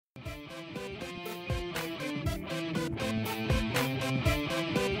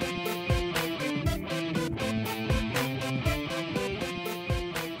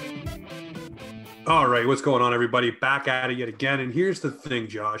All right, what's going on, everybody? Back at it yet again. And here's the thing,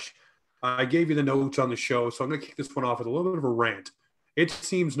 Josh. I gave you the notes on the show, so I'm going to kick this one off with a little bit of a rant. It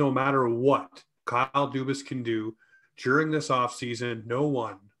seems no matter what Kyle Dubas can do during this offseason, no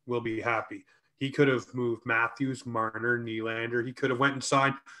one will be happy. He could have moved Matthews, Marner, Nylander. He could have went and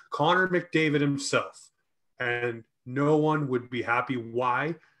signed Connor McDavid himself, and no one would be happy.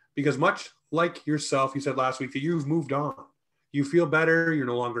 Why? Because much like yourself, you said last week that you've moved on. You feel better. You're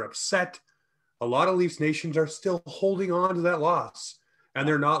no longer upset. A lot of Leafs nations are still holding on to that loss, and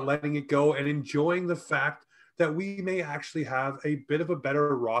they're not letting it go and enjoying the fact that we may actually have a bit of a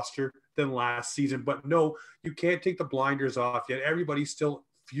better roster than last season. But no, you can't take the blinders off yet. Everybody's still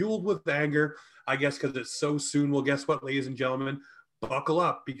fueled with anger, I guess, because it's so soon. Well, guess what, ladies and gentlemen? Buckle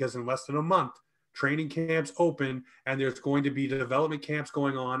up, because in less than a month, training camps open, and there's going to be development camps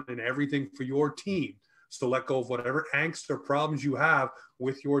going on and everything for your team. So let go of whatever angst or problems you have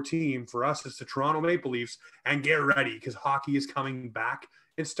with your team. For us, it's the Toronto Maple Leafs, and get ready, because hockey is coming back,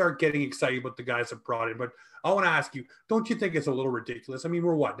 and start getting excited about the guys that brought in. But I want to ask you, don't you think it's a little ridiculous? I mean,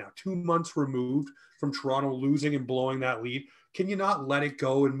 we're what now, 2 months removed from Toronto losing and blowing that lead? Can you not let it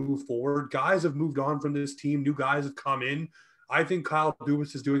go and move forward? Guys have moved on from this team. New guys have come in. I think Kyle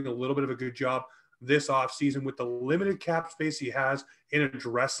Dubas is doing a little bit of a good job this offseason with the limited cap space he has in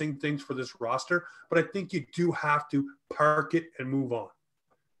addressing things for this roster. But I think you do have to park it and move on.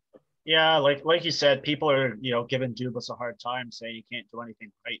 Yeah, like you said, people are giving Dubas a hard time, saying he can't do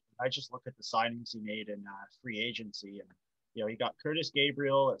anything right. I just look at the signings he made in free agency, and he got Curtis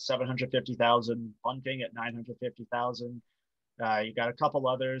Gabriel at 750,000, Bunting at 950,000. You got a couple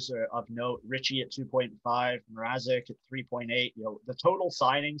others of note: Richie at 2.5, Mrazek at 3.8. The total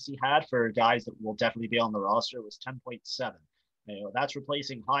signings he had for guys that will definitely be on the roster was 10.7. That's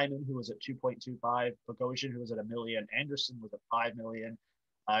replacing Hyman, who was at 2.25, Bogosian, who was at $1 million, Anderson was at $5 million.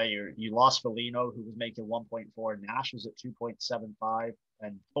 You lost Foligno, who was making 1.4. Nash was at 2.75,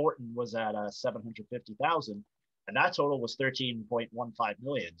 and Thornton was at 750,000, and that total was 13.15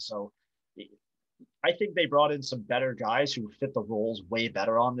 million. So I think they brought in some better guys who fit the roles way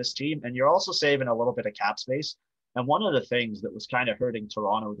better on this team, and you're also saving a little bit of cap space. And one of the things that was kind of hurting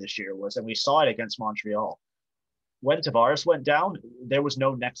Toronto this year was, and we saw it against Montreal, when Tavares went down, there was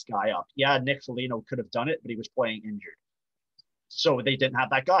no next guy up. Yeah, Nick Foligno could have done it, but he was playing injured. So they didn't have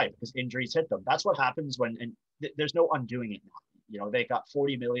that guy because injuries hit them. That's what happens when, and there's no undoing it now. They got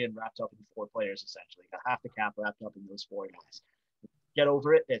 40 million wrapped up in 4 players, essentially. Got half the cap wrapped up in those 4 guys. Get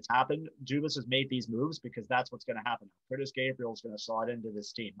over it. It's happened. Dubas has made these moves because that's what's going to happen. Curtis Gabriel is going to slot into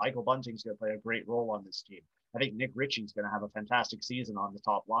this team. Michael Bunting's going to play a great role on this team. I think Nick Ritchie's going to have a fantastic season on the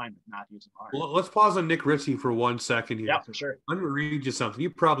top line with Matthews and Hart. Well, let's pause on Nick Ritchie for 1 second here. Yeah, for sure. I'm going to read you something.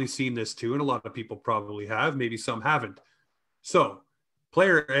 You've probably seen this too, and a lot of people probably have. Maybe some haven't. So,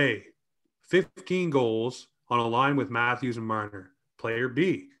 player A, 15 goals on a line with Matthews and Marner. Player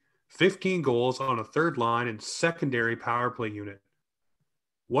B, 15 goals on a third line and secondary power play unit.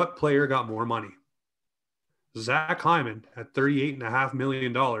 What player got more money? Zach Hyman at $38.5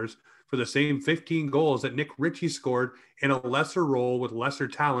 million for the same 15 goals that Nick Ritchie scored in a lesser role with lesser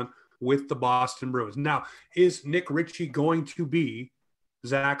talent with the Boston Bruins. Now, is Nick Ritchie going to be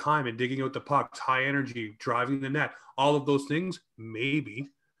Zach Hyman, digging out the pucks, high energy, driving the net, all of those things?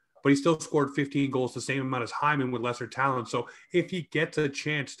 Maybe. But he still scored 15 goals, the same amount as Hyman with lesser talent. So if he gets a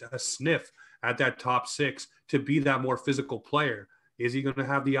chance to sniff at that top 6 to be that more physical player, is he going to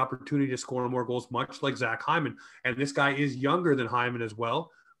have the opportunity to score more goals, much like Zach Hyman? And this guy is younger than Hyman as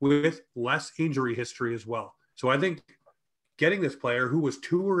well, with less injury history as well. So I think getting this player who was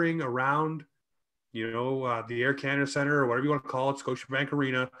touring around the Air Canada Center, or whatever you want to call it, Scotiabank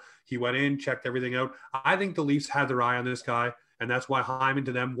Arena. He went in, checked everything out. I think the Leafs had their eye on this guy, and that's why Hyman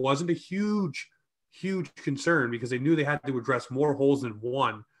to them wasn't a huge concern, because they knew they had to address more holes than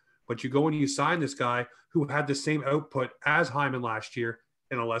one. But you go and you sign this guy who had the same output as Hyman last year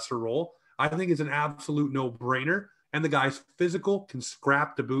in a lesser role. I think it's an absolute no-brainer. And the guy's physical, can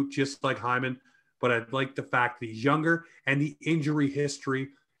scrap the boot just like Hyman. But I like the fact that he's younger and the injury history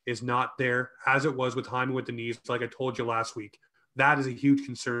is not there as it was with Hyman with the knees, like I told you last week. That is a huge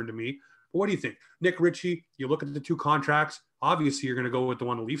concern to me. But what do you think? Nick Ritchie, you look at the 2 contracts, obviously you're going to go with the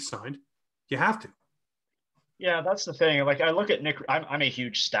one the Leafs signed. You have to. Yeah, that's the thing. Like, I look at Nick, I'm a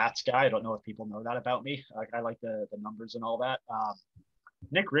huge stats guy. I don't know if people know that about me. Like, I like the numbers and all that.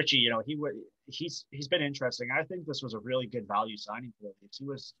 Nick Ritchie, he's been interesting. I think this was a really good value signing for the Leafs. He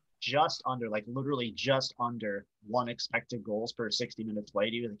was just under, like literally just under 1 expected goals per 60 minutes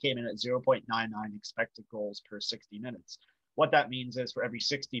played. He came in at 0.99 expected goals per 60 minutes. What that means is for every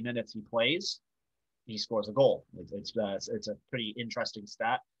 60 minutes he plays, he scores a goal. It's a pretty interesting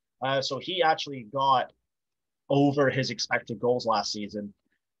stat. So he actually got over his expected goals last season,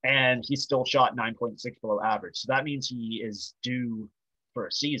 and he still shot 9.6 below average. So that means he is due for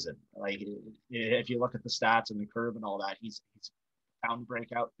a season. Like if you look at the stats and the curve and all that, he's found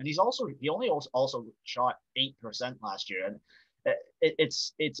breakout, and he only also shot 8% last year, and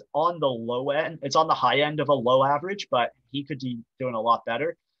it's on the low end. It's on the high end of a low average, but he could be doing a lot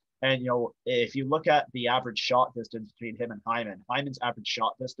better. And if you look at the average shot distance between him and Hyman's average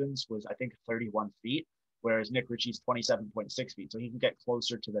shot distance was, I think, 31 feet, whereas Nick Ritchie's 27.6 feet, so he can get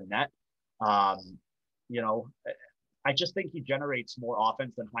closer to the net. I just think he generates more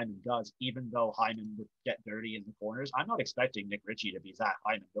offense than Hyman does, even though Hyman would get dirty in the corners. I'm not expecting Nick Ritchie to be Zach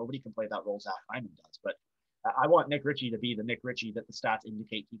Hyman. Nobody can play that role Zach Hyman does, but I want Nick Ritchie to be the Nick Ritchie that the stats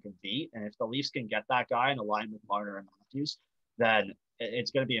indicate he can be. And if the Leafs can get that guy in a line with Marner and Matthews, then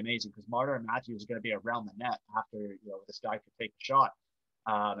it's going to be amazing, because Marner and Matthews is going to be around the net after this guy could take a shot.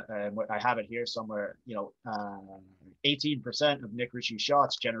 And I have it here somewhere. 18% of Nick Ritchie's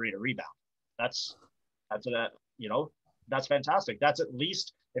shots generate a rebound. That's fantastic. That's at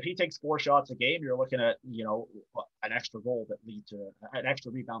least, if he takes 4 shots a game, you're looking at an extra goal that leads to an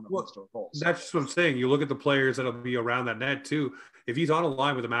extra rebound that leads to a goal. That's what I'm saying. You look at the players that'll be around that net too. If he's on a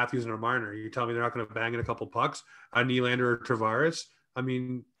line with a Matthews and a Marner, you tell me they're not going to bang in a couple pucks, a Nylander or Tavares. I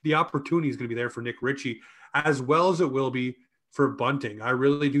mean, the opportunity is going to be there for Nick Ritchie, as well as it will be for Bunting. I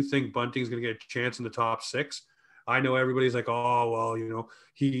really do think Bunting's going to get a chance in the top 6. I know everybody's like, oh, well,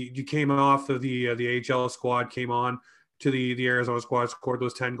 he came off of the AHL squad, came on to the Arizona squad, scored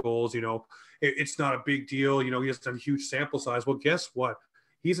those 10 goals. It's not a big deal. He doesn't have a huge sample size. Well, guess what?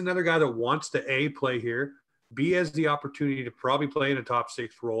 He's another guy that wants to play here, B has the opportunity to probably play in a top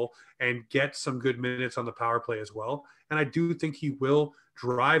 6 role and get some good minutes on the power play as well. And I do think he will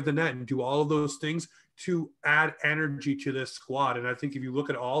drive the net and do all of those things to add energy to this squad. And I think if you look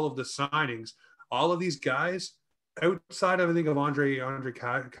at all of the signings, all of these guys, outside of, I think, of Andre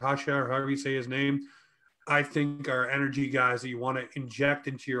Kasha, or however you say his name, I think are energy guys that you want to inject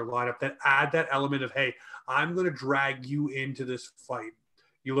into your lineup that add that element of, hey, I'm going to drag you into this fight.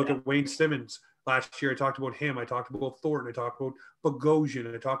 You look at Wayne Simmons. Last year, I talked about him. I talked about Thornton. I talked about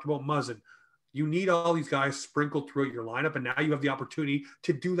Bogosian. I talked about Muzzin. You need all these guys sprinkled throughout your lineup, and now you have the opportunity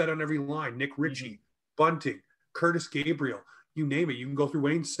to do that on every line. Nick Ritchie, Bunting, Curtis Gabriel, you name it. You can go through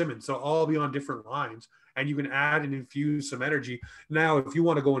Wayne Simmons. So all be on different lines, and you can add and infuse some energy. Now, if you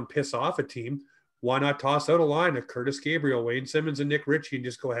want to go and piss off a team, why not toss out a line of Curtis Gabriel, Wayne Simmons, and Nick Ritchie and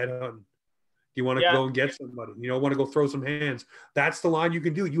just go ahead hunting? You want to go and get somebody. Want to go throw some hands. That's the line you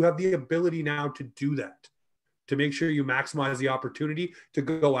can do. You have the ability now to do that, to make sure you maximize the opportunity to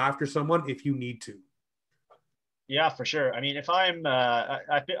go after someone if you need to. Yeah, for sure. I mean, if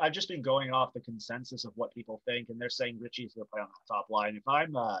I've just been going off the consensus of what people think, and they're saying Ritchie's going to play on the top line. If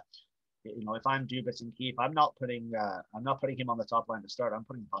I'm Dubas and Keefe, I'm not putting him on the top line to start. I'm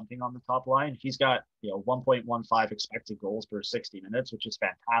putting Bunting on the top line. He's got 1.15 expected goals per 60 minutes, which is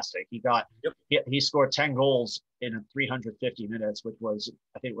fantastic. He scored 10 goals in 350 minutes, which was,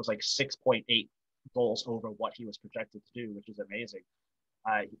 I think it was like 6.8 goals over what he was projected to do, which is amazing.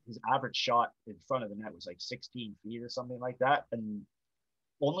 His average shot in front of the net was like 16 feet or something like that, and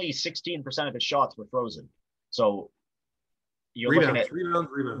only 16% of his shots were frozen. So you're looking at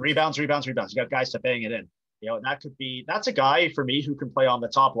rebounds. You got guys to bang it in. That's a guy for me who can play on the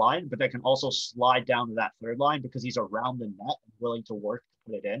top line, but that can also slide down to that third line because he's around the net and willing to work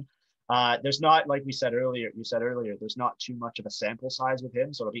to put it in. There's not, like you said earlier, there's not too much of a sample size with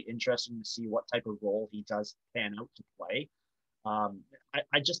him. So it'll be interesting to see what type of role he does pan out to play.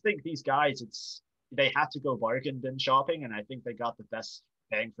 I just think these guys, they have to go bargain bin shopping, and I think they got the best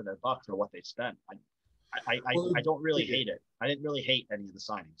bang for their buck for what they spent. I don't really hate it. I didn't really hate any of the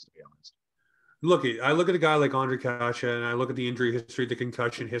signings, to be honest. I look at a guy like Andre Kasha, and I look at the injury history, the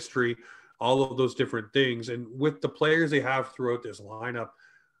concussion history, all of those different things. And with the players they have throughout this lineup,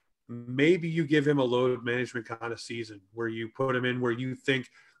 maybe you give him a load management kind of season where you put him in where you think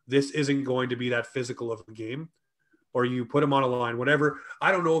this isn't going to be that physical of a game, or you put him on a line, whatever.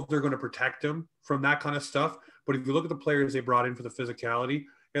 I don't know if they're going to protect him from that kind of stuff, but if you look at the players they brought in for the physicality,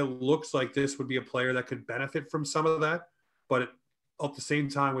 it looks like this would be a player that could benefit from some of that. But at the same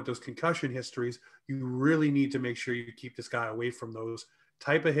time, with those concussion histories, you really need to make sure you keep this guy away from those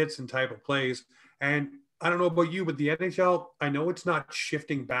type of hits and type of plays. And I don't know about you, but the NHL, I know it's not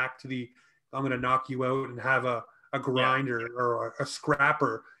shifting back to I'm going to knock you out and have a grinder or a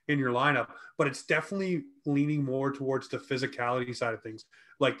scrapper in your lineup, but it's definitely leaning more towards the physicality side of things,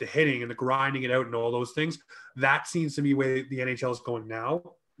 like the hitting and the grinding it out and all those things. That seems to be where the NHL is going now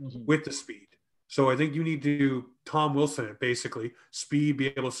with the speed. So I think you need to Tom Wilson it, basically. Speed, be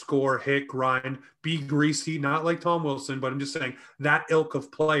able to score, hit, grind, be greasy, not like Tom Wilson, but I'm just saying that ilk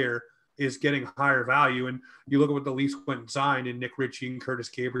of player is getting higher value. And you look at what the Leafs went and signed in Nick Ritchie and Curtis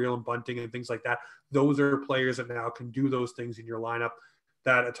Gabriel and Bunting and things like that. Those are players that now can do those things in your lineup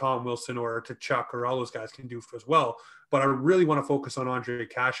that a Tom Wilson or a Tkachuk or all those guys can do as well. But I really want to focus on Ondrej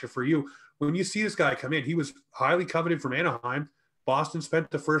Kase for you. When you see this guy come in, he was highly coveted from Anaheim. Boston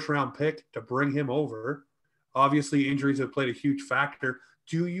spent the first round pick to bring him over. Obviously, injuries have played a huge factor.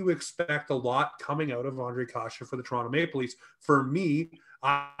 Do you expect a lot coming out of Ondrej Kase for the Toronto Maple Leafs? For me,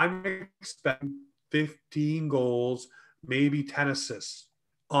 I'm expecting 15 goals, maybe 10 assists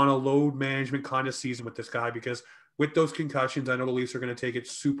on a load management kind of season with this guy, because with those concussions, I know the Leafs are going to take it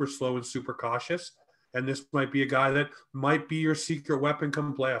super slow and super cautious. And this might be a guy that might be your secret weapon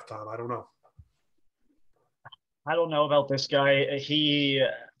come playoff time. I don't know. I don't know about this guy.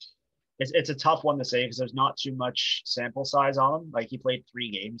 It's a tough one to say because there's not too much sample size on him. Like he played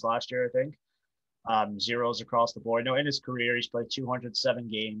 3 games last year, I think. Zeros across the board. No, in his career, he's played 207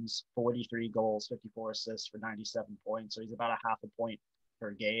 games, 43 goals, 54 assists for 97 points. So he's about a half a point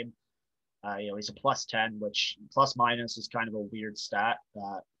per game. He's a +10, which plus minus is kind of a weird stat.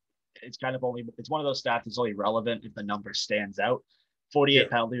 It's one of those stats that's only relevant if the number stands out.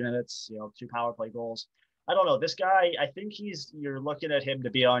 48 penalty minutes, 2 power play goals. I don't know. This guy, I think you're looking at him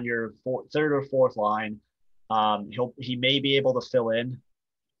to be on your third or fourth line. He may be able to fill in.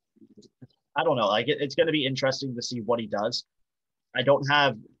 I don't know. Like it's going to be interesting to see what he does. I don't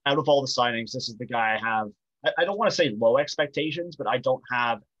have, out of all the signings, this is the guy I have. I don't want to say low expectations, but I don't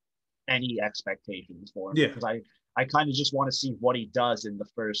have any expectations for him because I kind of just want to see what he does in the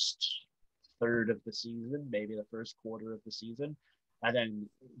first third of the season, maybe the first quarter of the season, and then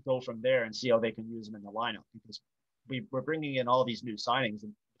go from there and see how they can use him in the lineup, because we're bringing in all these new signings,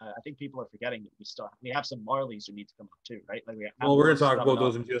 and I think people are forgetting that we have some Marlies who need to come up too, right? Like we're going to talk about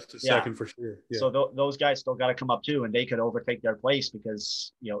those in just a second for sure. Yeah. So those guys still got to come up too, and they could overtake their place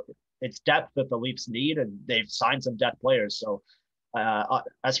because it's depth that the Leafs need, and they've signed some depth players. So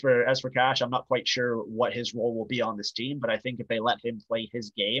as for Kase, I'm not quite sure what his role will be on this team, but I think if they let him play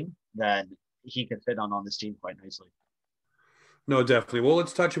his game, then he could fit on this team quite nicely. No, definitely. Well,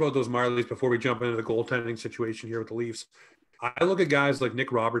 let's touch about those Marlies before we jump into the goaltending situation here with the Leafs. I look at guys like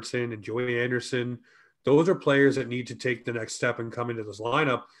Nick Robertson and Joey Anderson. Those are players that need to take the next step and come into this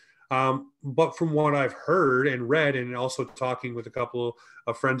lineup. But from what I've heard and read, and also talking with a couple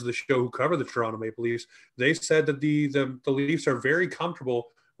of friends of the show who cover the Toronto Maple Leafs, they said that the Leafs are very comfortable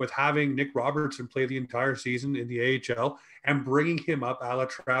with having Nick Robertson play the entire season in the AHL and bringing him up a la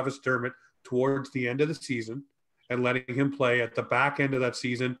Travis Dermott towards the end of the season and letting him play at the back end of that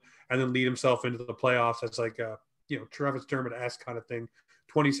season and then lead himself into the playoffs as like a Travis Dermott-esque kind of thing.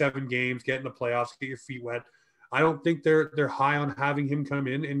 27 games, get in the playoffs, get your feet wet. I don't think they're high on having him come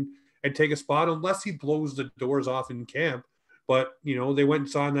in and take a spot unless he blows the doors off in camp. But, they went and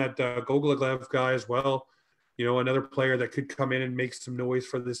signed that Gogolev guy as well. Another player that could come in and make some noise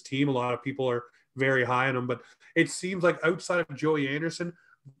for this team. A lot of people are very high on him, but it seems like outside of Joey Anderson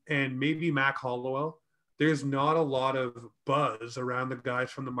and maybe Mac Hollowell, there's not a lot of buzz around the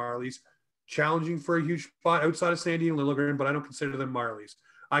guys from the Marlies challenging for a huge spot outside of Sandy and Liljegren, but I don't consider them Marlies.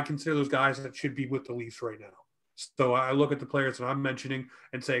 I consider those guys that should be with the Leafs right now. So I look at the players that I'm mentioning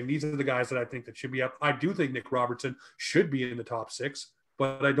and saying these are the guys that I think that should be up. I do think Nick Robertson should be in the top 6,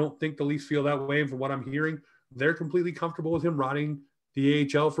 but I don't think the Leafs feel that way. And from what I'm hearing, they're completely comfortable with him riding the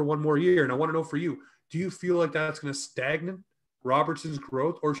AHL for one more year. And I want to know for you, do you feel like that's going to stagnate Robertson's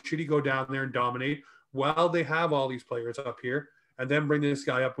growth, or should he go down there and dominate while they have all these players up here and then bring this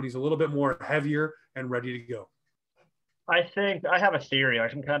guy up when he's a little bit more heavier and ready to go? I think I have a theory. I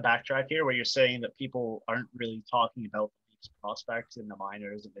can kind of backtrack here where you're saying that people aren't really talking about the Leafs prospects in the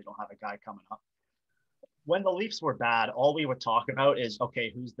minors and they don't have a guy coming up. When the Leafs were bad, all we would talk about is,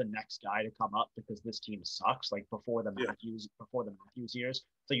 okay, who's the next guy to come up because this team sucks, like before the Matthews years.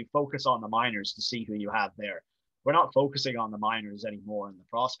 So you focus on the minors to see who you have there. We're not focusing on the minors anymore and the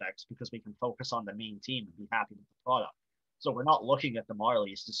prospects because we can focus on the main team and be happy with the product. So we're not looking at the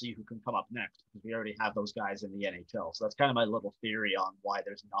Marlies to see who can come up next because we already have those guys in the NHL. So that's kind of my little theory on why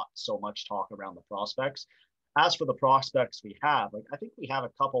there's not so much talk around the prospects. As for the prospects we have, I think we have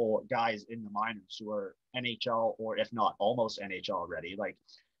a couple guys in the minors who are NHL or if not almost NHL ready.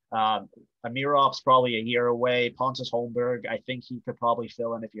 Amirov's probably a year away. Pontus Holmberg, I think he could probably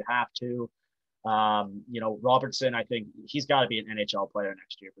fill in if you have to. Robertson, I think he's got to be an NHL player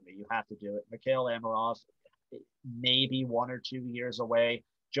next year for me. You have to do it. Mikhail Amarov, maybe 1 or 2 years away.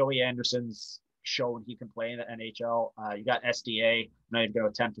 Joey Anderson's shown he can play in the NHL. You got SDA. I'm not even going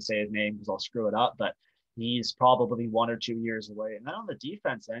to attempt to say his name because I'll screw it up, but he's probably 1 or 2 years away. And then on the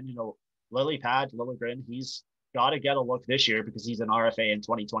defense end, Liljegren, he's got to get a look this year because he's an RFA in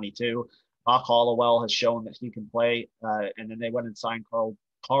 2022. Buck Hollowell has shown that he can play. And then they went and signed Carl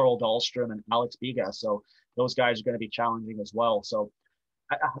Dahlstrom and Alex Biga. So those guys are going to be challenging as well. So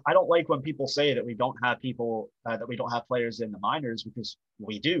I don't like when people say that we don't have players in the minors, because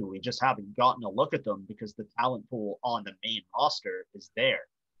we do. We just haven't gotten a look at them because the talent pool on the main roster is there.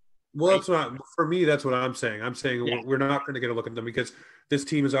 Well, right? For me, that's what I'm saying. I'm saying we're not going to get a look at them because this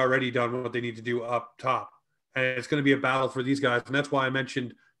team has already done what they need to do up top. And it's going to be a battle for these guys. And that's why I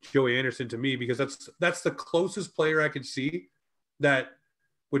mentioned Joey Anderson to me, because that's the closest player I could see that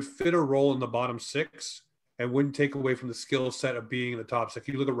would fit a role in the bottom six and wouldn't take away from the skill set of being in the top six.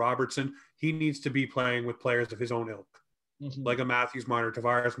 If you look at Robertson, he needs to be playing with players of his oon ilk, like a Matthews, Marner,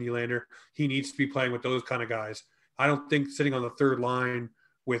 Tavares, Nylander. He needs to be playing with those kind of guys. I don't think sitting on the third line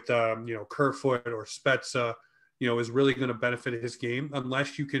with Kerfoot or Spezza, is really going to benefit his game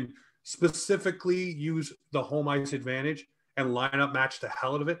unless you can specifically use the home ice advantage and line up match the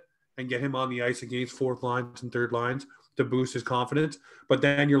hell out of it and get him on the ice against fourth lines and third lines to boost his confidence. But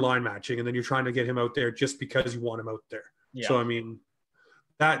then you're line matching and then you're trying to get him out there just because you want him out there. Yeah. So, I mean,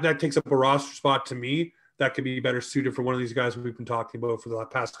 that takes up a roster spot to me that could be better suited for one of these guys we've been talking about for the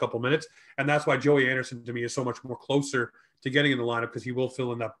past couple minutes. And that's why Joey Anderson to me is so much more closer to getting in the lineup, because he will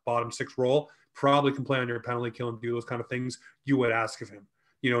fill in that bottom six role, probably can play on your penalty kill and do those kind of things you would ask of him.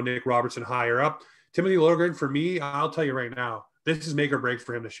 Nick Robertson higher up. Timothy Liljegren, for me, I'll tell you right now, this is make or break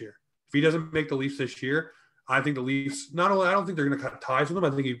for him this year. If he doesn't make the Leafs this year, I think the Leafs, I don't think they're going to cut ties with him.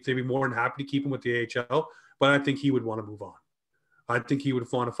 I think they'd be more than happy to keep him with the AHL, but I think he would want to move on. I think he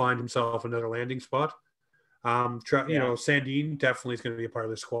would want to find himself another landing spot. Sandin definitely is going to be a part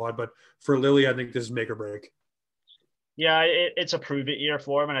of the squad, but for Lily, I think this is make or break. Yeah, it's a prove it year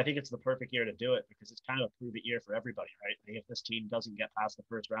for him, and I think it's the perfect year to do it because it's kind of a prove it year for everybody, right? If this team doesn't get past the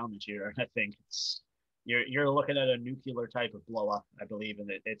first round this year, I think you're looking at a nuclear type of blow up, I believe,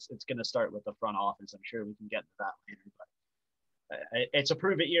 and it's going to start with the front office. I'm sure we can get to that later, but it's a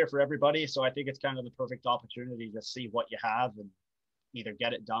prove it year for everybody, so I think it's kind of the perfect opportunity to see what you have and either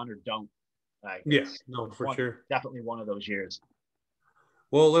get it done or don't. Sure. Definitely one of those years.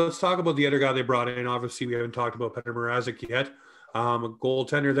 Well, let's talk about the other guy they brought in. Obviously, we haven't talked about Petr Mrazek yet. A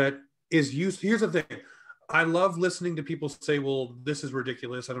goaltender that is used. Here's the thing. I love listening to people say, well, this is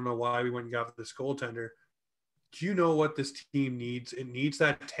ridiculous. I don't know why we went and got this goaltender. Do you know what this team needs? It needs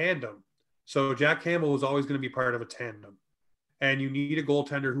that tandem. So Jack Campbell is always going to be part of a tandem. And you need a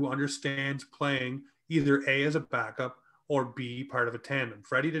goaltender who understands playing either A, as a backup, or B, part of a tandem.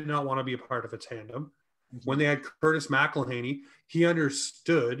 Freddie did not want to be a part of a tandem. When they had Curtis McElhinney, he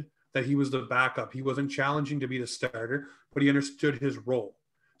understood that he was the backup. He wasn't challenging to be the starter, but he understood his role.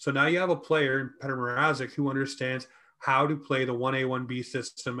 So now you have a player in Petr Mrazek who understands how to play the 1A, 1B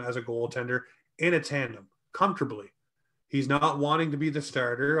system as a goaltender in a tandem comfortably. He's not wanting to be the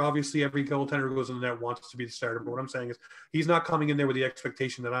starter. Obviously, every goaltender who goes in the net wants to be the starter. But what I'm saying is he's not coming in there with the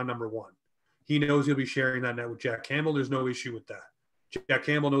expectation that I'm number one. He knows he'll be sharing that net with Jack Campbell. There's no issue with that. Jack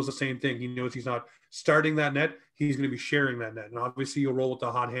Campbell knows the same thing. He knows he's not starting that net. He's going to be sharing that net. And obviously, you'll roll with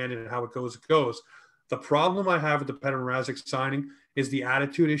the hot hand and how it goes, it goes. The problem I have with the Petr Mrazek signing is the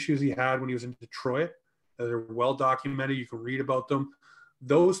attitude issues he had when he was in Detroit. They're well documented. You can read about them.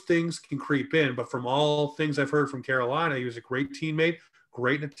 Those things can creep in. But from all things I've heard from Carolina, he was a great teammate,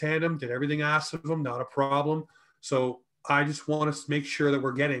 great in a tandem, did everything asked of him, not a problem. So I just want to make sure that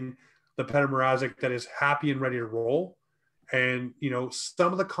we're getting the Petr Mrazek that is happy and ready to roll. And,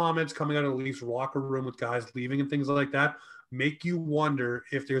 some of the comments coming out of the Leafs locker room with guys leaving and things like that make you wonder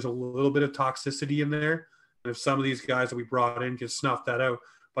if there's a little bit of toxicity in there and if some of these guys that we brought in can snuff that out.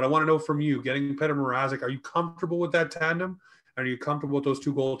 But I want to know from you, getting Petr Mrazek, are you comfortable with that tandem? And are you comfortable with those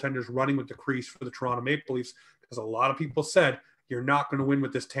two goaltenders running with the crease for the Toronto Maple Leafs? Because a lot of people said you're not going to win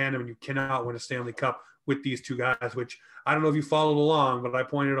with this tandem and you cannot win a Stanley Cup with these two guys, which I don't know if you followed along, but I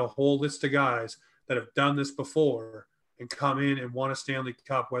pointed a whole list of guys that have done this before and come in and won a Stanley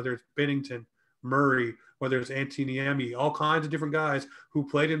Cup, whether it's Binnington, Murray, whether it's Antoniemi, all kinds of different guys who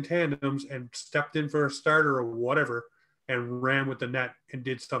played in tandems and stepped in for a starter or whatever and ran with the net and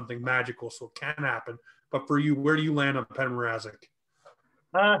did something magical. So it can happen. But for you, where do you land on Petr Mrazek?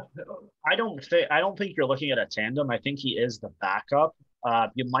 I don't think you're looking at a tandem. I think he is the backup.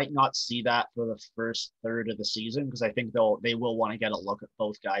 You might not see that for the first third of the season because I think they will want to get a look at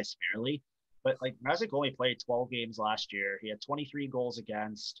both guys fairly. But like Mrazek only played 12 games last year. He had 23 goals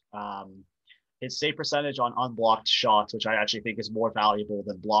against. His save percentage on unblocked shots, which I actually think is more valuable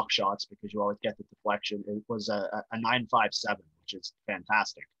than block shots because you always get the deflection, it was a 9.57, which is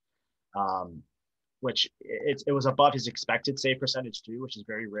fantastic. Which it was above his expected save percentage too, which is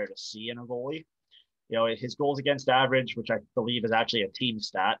very rare to see in a goalie. You know, his goals against average, which I believe is actually a team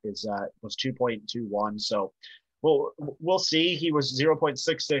stat, was 2.21. So we'll see. He was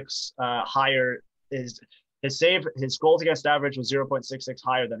 0.66 higher. His goals against average was 0.66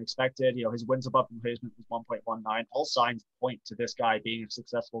 higher than expected. You know, his wins above replacement was 1.19. All signs point to this guy being a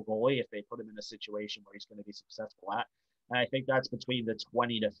successful goalie if they put him in a situation where he's going to be successful at. And I think that's between the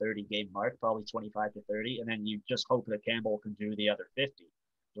 20 to 30 game mark, probably 25 to 30. And then you just hope that Campbell can do the other 50.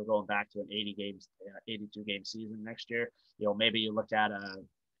 We're going back to an 82 game season next year. You know, maybe you look at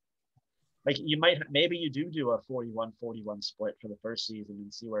maybe you do a 41-41 split for the first season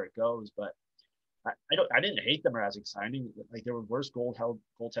and see where it goes. But I didn't hate the Mrazek signing. Like, there were worse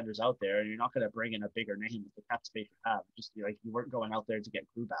goaltenders out there, and you're not going to bring in a bigger name with the cap space you have. Just like, you weren't going out there to get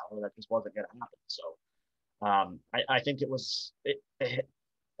Grubauer. That just wasn't going to happen. So I think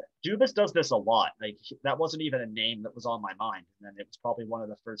Dubas does this a lot. Like, that wasn't even a name that was on my mind, and then it was probably one of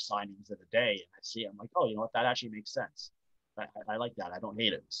the first signings of the day. And I see it, I'm like, oh, you know what? That actually makes sense. I like that. I don't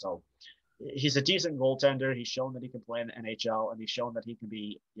hate it. So he's a decent goaltender. He's shown that he can play in the NHL, and he's shown that he can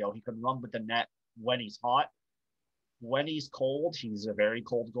be, you know, he can run with the net when he's hot. When he's cold, he's a very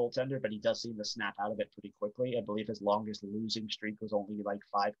cold goaltender, but he does seem to snap out of it pretty quickly. I believe his longest losing streak was only like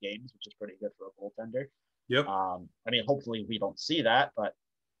 5 games, which is pretty good for a goaltender. Yep. I mean, hopefully we don't see that, but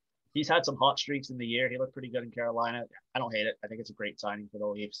he's had some hot streaks in the year. He looked pretty good in Carolina. I don't hate it. I think it's a great signing for the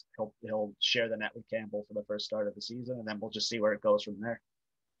Leafs. He'll share the net with Campbell for the first start of the season, and then we'll just see where it goes from there.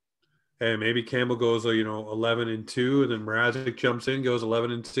 Hey, maybe Campbell goes, 11-2, and then Mrazek jumps in, goes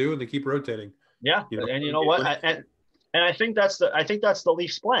 11-2, and they keep rotating. Yeah, and you know what? And I think that's the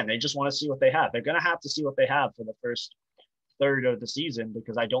Leafs plan. They just want to see what they have. They're going to have to see what they have for the first third of the season,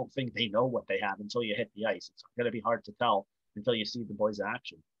 because I don't think they know what they have until you hit the ice. It's going to be hard to tell until you see the boys in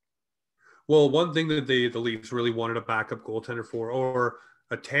action. Well, one thing that the Leafs really wanted a backup goaltender for, or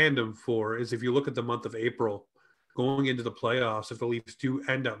a tandem for, is if you look at the month of April going into the playoffs, if the Leafs do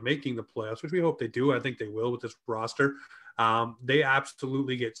end up making the playoffs, which we hope they do, I think they will with this roster, they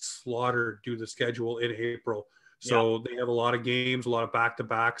absolutely get slaughtered due to the schedule in April. So They have a lot of games, a lot of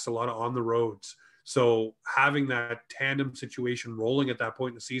back-to-backs, a lot of on the roads. So having that tandem situation rolling at that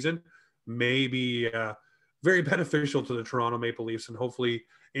point in the season may be very beneficial to the Toronto Maple Leafs, and hopefully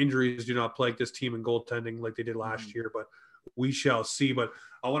injuries do not plague this team in goaltending like they did last year, but we shall see. But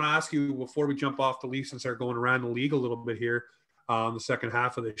I want to ask you, before we jump off the Leafs and start going around the league a little bit here the second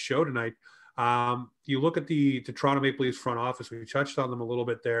half of the show tonight, you look at the Toronto Maple Leafs front office. We touched on them a little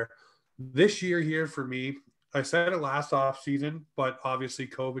bit there. This year here for me, I said it last off season, but obviously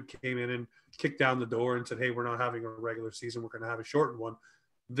COVID came in and kicked down the door and said, hey, we're not having a regular season. We're going to have a shortened one.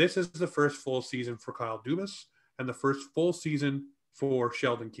 This is the first full season for Kyle Dubas and the first full season for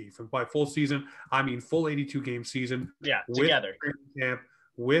Sheldon Keefe. And by full season, I mean full 82-game season. Yeah, with together. Camp,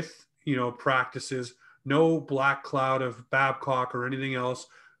 with, practices, no black cloud of Babcock or anything else.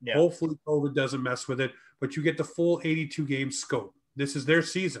 Yeah. Hopefully COVID doesn't mess with it, but you get the full 82-game scope. This is their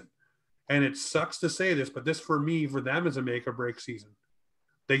season. And it sucks to say this, but this for them is a make or break season.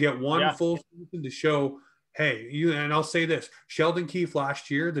 They get one full season to show, hey, and I'll say this, Sheldon Keefe last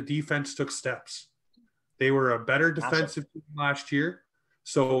year, the defense took steps. They were a better defensive team last year.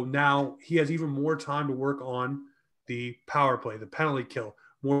 So now he has even more time to work on the power play, the penalty kill,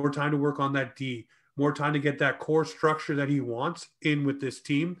 more time to work on that D, more time to get that core structure that he wants in with this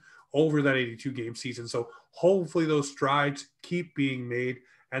team over that 82-game season. So hopefully those strides keep being made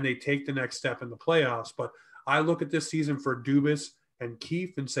and they take the next step in the playoffs. But I look at this season for Dubas and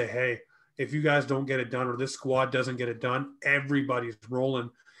Keefe and say, hey, if you guys don't get it done or this squad doesn't get it done, everybody's rolling.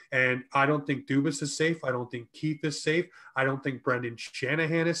 And I don't think Dubas is safe. I don't think Keefe is safe. I don't think Brendan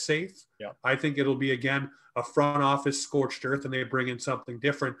Shanahan is safe. Yeah. I think it'll be, again, a front office scorched earth and they bring in something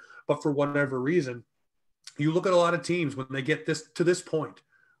different. But for whatever reason, you look at a lot of teams when they get to this point.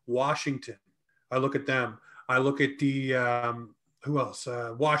 Washington, I look at them. I look at the who else?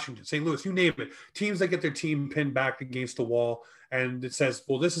 Washington, St. Louis, you name it. Teams that get their team pinned back against the wall and it says,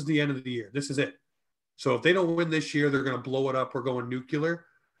 well, this is the end of the year. This is it. So if they don't win this year, they're going to blow it up. We're going nuclear.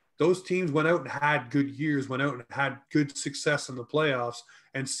 Those teams went out and had good years, went out and had good success in the playoffs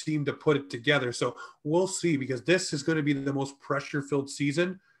and seemed to put it together. So we'll see, because this is going to be the most pressure-filled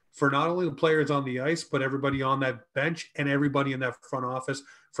season for not only the players on the ice, but everybody on that bench and everybody in that front office,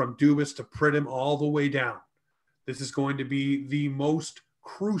 from Dubas to Pridham all the way down. This is going to be the most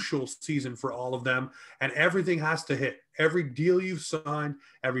crucial season for all of them, and everything has to hit. Every deal you've signed,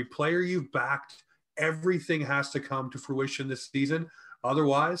 every player you've backed, everything has to come to fruition this season.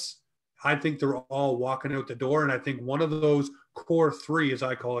 Otherwise, I think they're all walking out the door. And I think one of those core three, as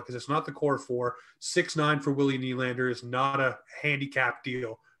I call it, because it's not the core four, 6'9" for Willie Nylander is not a handicap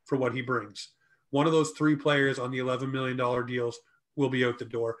deal for what he brings. One of those three players on the $11 million deals will be out the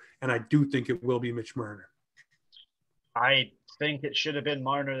door. And I do think it will be Mitch Marner. I think it should have been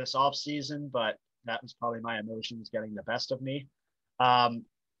Marner this offseason, but that was probably my emotions getting the best of me.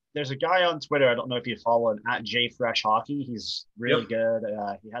 There's a guy on Twitter, I don't know if you follow him, at JFreshHockey. He's really good.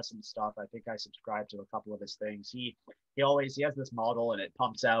 He has some stuff. I think I subscribe to a couple of his things. He has this model, and it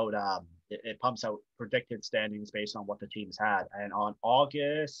pumps out predicted standings based on what the teams had. And on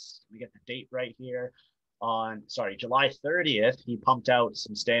August, let me get the date right here. July 30th, he pumped out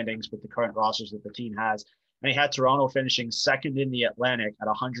some standings with the current rosters that the team has. And he had Toronto finishing second in the Atlantic at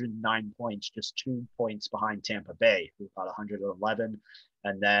 109 points, just 2 points behind Tampa Bay, who got 111,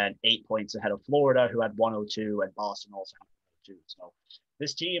 and then 8 points ahead of Florida, who had 102, and Boston also had 102. So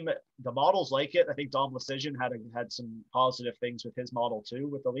this team, the models like it. I think Dom Lucian had some positive things with his model too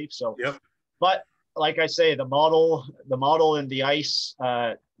with the Leafs. So, but like I say, the model and the ice,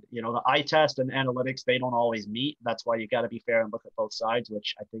 the eye test and analytics, they don't always meet. That's why you got to be fair and look at both sides,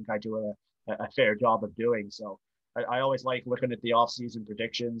 which I think I do a fair job of doing. So I always like looking at the off-season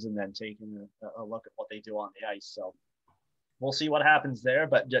predictions and then taking a look at what they do on the ice. So we'll see what happens there,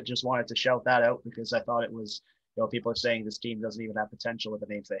 but just wanted to shout that out because I thought it was, people are saying this team doesn't even have potential with the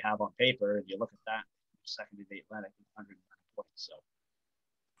names they have on paper. And you look at that, second in the Atlantic, 109 points. So.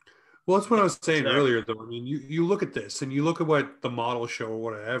 Well, that's what I was saying earlier, though. I mean, you look at this and you look at what the models show or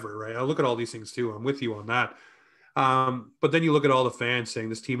whatever, right? I look at all these things too. I'm with you on that. But then you look at all the fans saying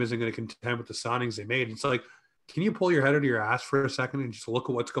this team isn't going to contend with the signings they made. It's like, can you pull your head out of your ass for a second and just look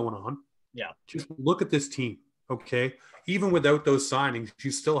at what's going on? Yeah. Just look at this team, okay? Even without those signings,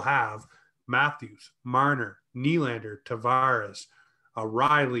 you still have Matthews, Marner, Nylander, Tavares,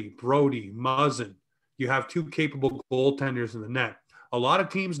 Riley, Brody, Muzzin. You have two capable goaltenders in the net. A lot of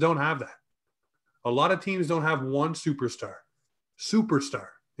teams don't have that. A lot of teams don't have one superstar. Superstar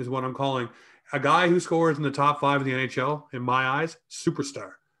is what I'm calling a guy who scores in the top 5 of the NHL, in my eyes,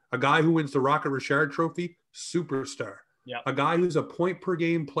 superstar. A guy who wins the Rocket Richard Trophy, superstar. Yeah. A guy who's a point per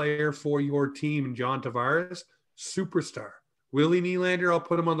game player for your team, John Tavares, superstar. Willie Nylander, I'll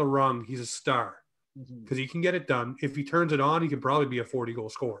put him on the rung. He's a star because he can get it done. If he turns it on, he could probably be a 40-goal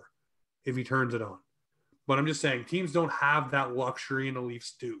scorer if he turns it on. But I'm just saying, teams don't have that luxury, and the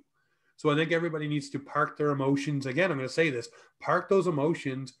Leafs do. So I think everybody needs to park their emotions. Again, I'm going to say this. Park those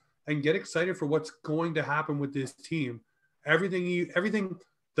emotions and get excited for what's going to happen with this team. Everything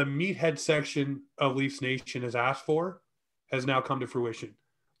the meathead section of Leafs Nation has asked for has now come to fruition.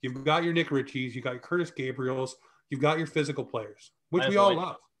 You've got your Nick Ritchies, you've got your Curtis Gabriels, you've got your physical players, which we all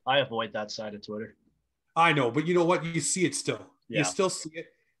love. I avoid that side of Twitter. I know, but you know what? You see it still. Yeah. You still see it,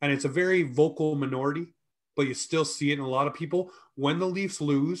 and it's a very vocal minority, but you still see it in a lot of people. When the Leafs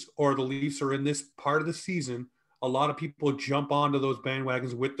lose or the Leafs are in this part of the season, a lot of people jump onto those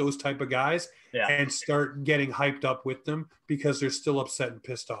bandwagons with those type of guys and start getting hyped up with them because they're still upset and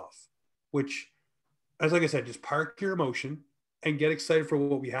pissed off, which, as like I said, just park your emotion and get excited for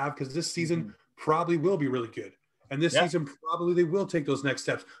what we have because this season probably will be really good. And this season, probably they will take those next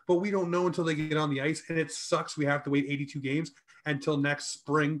steps, but we don't know until they get on the ice. And it sucks. We have to wait 82 games until next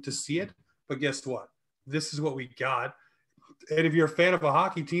spring to see it. But guess what? This is what we got. And if you're a fan of a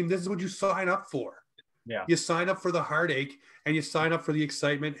hockey team, this is what you sign up for. Yeah. You sign up for the heartache, and you sign up for the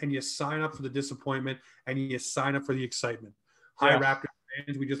excitement, and you sign up for the disappointment, and you sign up for the excitement. Hi, Raptors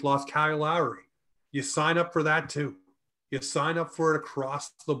fans, we just lost Kyle Lowry. You sign up for that too. You sign up for it across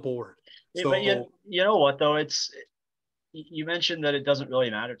the board. Yeah, but you know what, though? You mentioned that it doesn't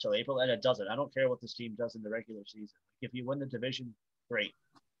really matter till April, and it doesn't. I don't care what this team does in the regular season. If you win the division, great.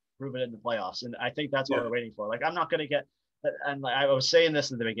 Prove it in the playoffs. And I think that's what we're waiting for. Like, I'm not going to get – and I was saying this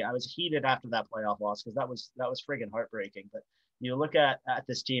in the beginning. I was heated after that playoff loss because that was friggin' heartbreaking. But you look at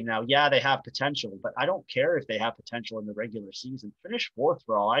this team now, they have potential, but I don't care if they have potential in the regular season. Finish fourth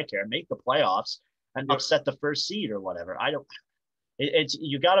for all I care. Make the playoffs and upset the first seed or whatever. I don't – it's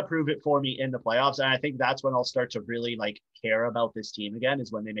you got to prove it for me in the playoffs. And I think that's when I'll start to really, like, care about this team again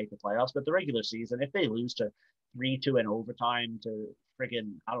is when they make the playoffs. But the regular season, if they lose to 3-2 in overtime to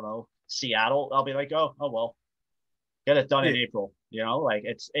friggin', I don't know, Seattle, I'll be like, oh well. Get it done in April, like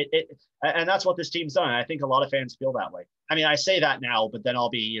and that's what this team's done. And I think a lot of fans feel that way. I mean, I say that now, but then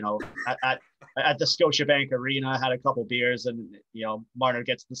I'll be, at the Scotiabank Arena, had a couple beers and, Marner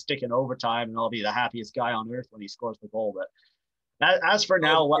gets the stick in overtime and I'll be the happiest guy on earth when he scores the goal. But As for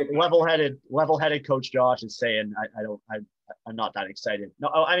now, level-headed Coach Josh is saying, I'm not that excited. No,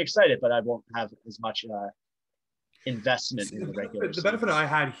 I'm excited, but I won't have as much investment in the regular season. The benefit I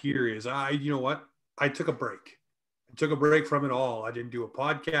had here is you know what? I took a break. I took a break from it all. I didn't do a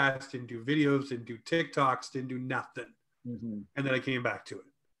podcast, didn't do videos, didn't do TikToks, didn't do nothing. Mm-hmm. And then I came back to it.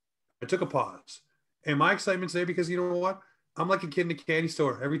 I took a pause. And my excitement's there because you know what? I'm like a kid in a candy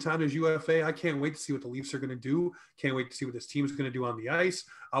store. Every time there's UFA, I can't wait to see what the Leafs are going to do. Can't wait to see what this team's going to do on the ice.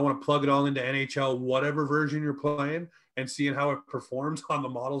 I want to plug it all into NHL, whatever version you're playing, and seeing how it performs on the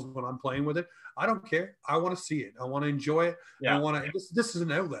models when I'm playing with it. I don't care. I want to see it. I want to enjoy it. Yeah. I want to. This is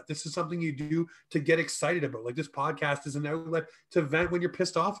an outlet. This is something you do to get excited about. Like this podcast is an outlet to vent when you're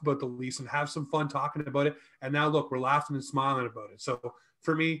pissed off about the Leafs and have some fun talking about it. And now look, we're laughing and smiling about it. So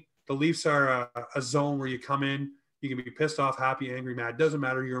for me, the Leafs are a zone where you come in. You can be pissed off, happy, angry, mad. Doesn't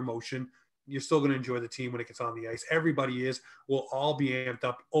matter your emotion. You're still going to enjoy the team when it gets on the ice. Everybody is. We'll all be amped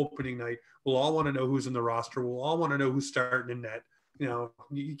up opening night. We'll all want to know who's in the roster. We'll all want to know who's starting in net. You know,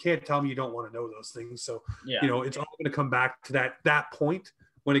 you can't tell me you don't want to know those things. So, you know, it's all going to come back to that point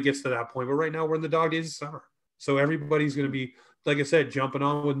when it gets to that point. But right now we're in the dog days of summer. So everybody's going to be, like I said, jumping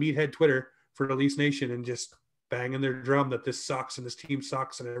on with Meathead Twitter for the Leafs Nation and just banging their drum that this sucks and this team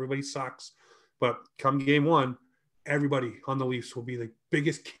sucks and everybody sucks. But come game one, everybody on the Leafs will be the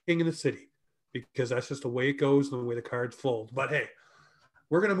biggest king in the city because that's just the way it goes and the way the cards fold. But hey,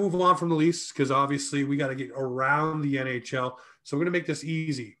 we're going to move on from the Leafs because obviously we got to get around the NHL. So we're going to make this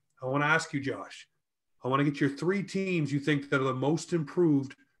easy. I want to ask you, Josh, I want to get your 3 teams you think that are the most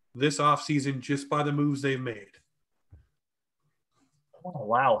improved this offseason just by the moves they've made. Oh,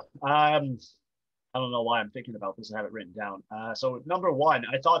 wow. I don't know why I'm thinking about this. I have it written down. So number 1,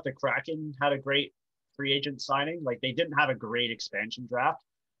 I thought the Kraken had a great free agent signing. Like they didn't have a great expansion draft,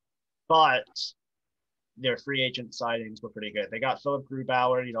 but their free agent signings were pretty good. They got Philip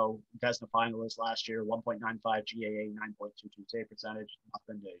Grubauer, you know, Vezina finalist last year, 1.95 GAA, 9.22 save percentage,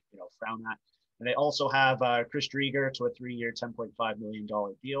 nothing to, you know, frown at. And they also have Chris Driedger to a 3-year, $10.5 million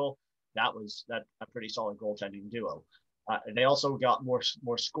deal. That was a pretty solid goaltending duo. They also got more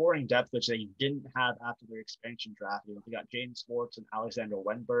scoring depth, which they didn't have after their expansion draft. You know, they got James Schwartz and Alexander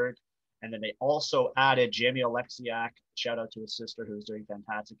Wenberg. And then they also added Jamie Alexiak, shout out to his sister who's doing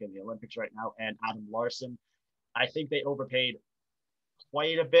fantastic in the Olympics right now, and Adam Larson. I think they overpaid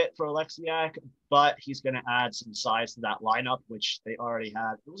quite a bit for Alexiak, but he's going to add some size to that lineup, which they already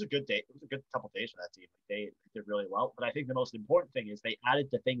had. It was a good day. It was a good couple of days for that team. They did really well. But I think the most important thing is they added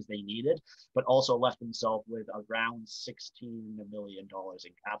the things they needed, but also left themselves with around $16 million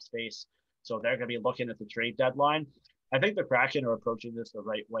in cap space. So they're going to be looking at the trade deadline. I think the Kraken are approaching this the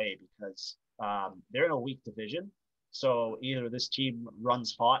right way because they're in a weak division. So either this team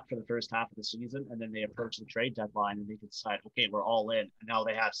runs hot for the first half of the season and then they approach the trade deadline and they can decide, okay, we're all in. And now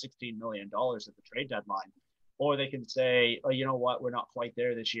they have $16 million at the trade deadline. Or they can say, oh, you know what, we're not quite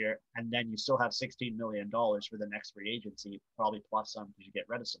there this year. And then you still have $16 million for the next free agency, probably plus some because you get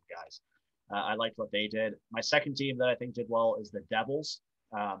rid of some guys. I liked what they did. My second team that I think did well is the Devils.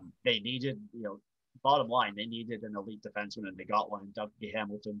 They needed, you know, bottom line, they needed an elite defenseman and they got one in Doug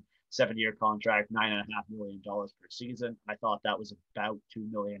Hamilton, 7-year contract, $9.5 million per season. I thought that was about $2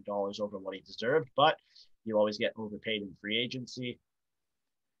 million over what he deserved, but you always get overpaid in free agency.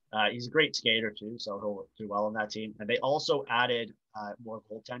 He's a great skater too, so he'll do well on that team. And they also added more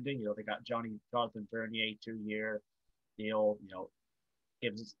goaltending. You know, they got Jonathan Bernier, 2-year deal, you know,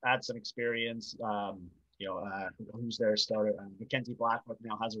 adds some experience. Who's their starter? Mackenzie Blackwood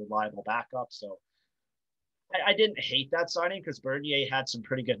now has a reliable backup. So I didn't hate that signing because Bernier had some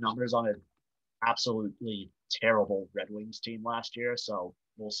pretty good numbers on an absolutely terrible Red Wings team last year. So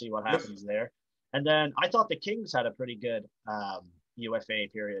we'll see what happens there. And then I thought the Kings had a pretty good UFA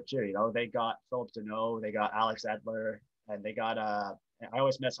period too. You know, they got Philip Deneau, they got Alex Edler, and they got I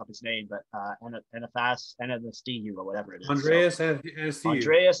always mess up his name, but Anastasio or whatever it is.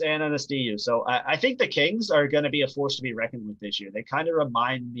 Andreas Anastasio. So I think the Kings are going to be a force to be reckoned with this year. They kind of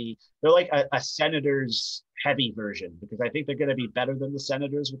remind me, they're like a Senators heavy version because I think they're going to be better than the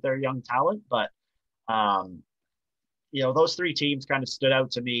Senators with their young talent. But, you know, those 3 teams kind of stood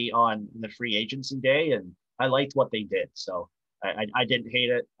out to me on the free agency day, and I liked what they did. So I didn't hate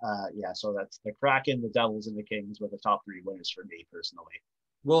it. So that's the Kraken, the Devils, and the Kings were the top 3 winners for me personally.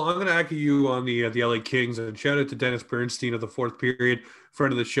 Well, I'm going to echo you on the LA Kings, and shout out to Dennis Bernstein of the Fourth Period,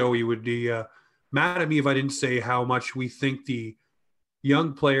 friend of the show. He would be mad at me if I didn't say how much we think the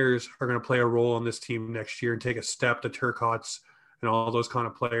young players are going to play a role on this team next year and take a step. The Turcottes and all those kind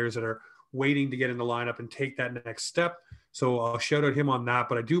of players that are waiting to get in the lineup and take that next step. So I'll shout out him on that.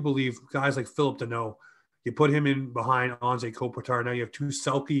 But I do believe guys like Philip Deneau, You put him in behind Anze Kopitar. Now you have two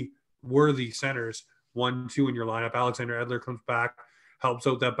Selke-worthy centers, 1-2 in your lineup. Alexander Edler comes back, helps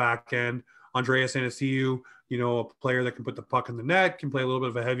out that back end. Andreas Anastasio, a player that can put the puck in the net, can play a little bit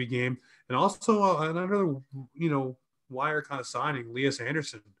of a heavy game. And also another, wire kind of signing, Lias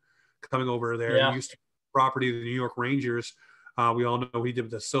Anderson coming over there. Yeah. He used to be property of the New York Rangers. We all know he did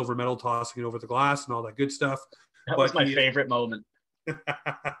the silver medal tossing over the glass and all that good stuff. That was my favorite moment.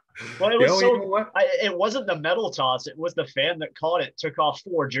 Well, it was it wasn't the medal toss. It was the fan that caught it, took off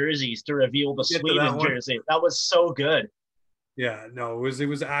 4 jerseys to reveal the Sweden jersey. That was so good. Yeah, no, it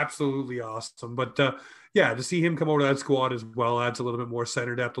was absolutely awesome. But to see him come over to that squad as well adds a little bit more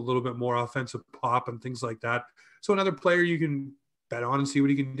center depth, a little bit more offensive pop and things like that. So another player you can bet on and see what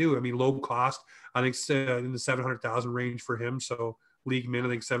he can do. I mean, low cost, I think in the 700,000 range for him. So league min, I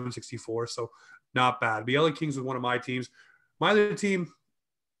think 764. So not bad. The LA Kings was one of my teams. My other team,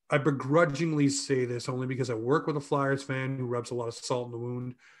 I begrudgingly say this only because I work with a Flyers fan who rubs a lot of salt in the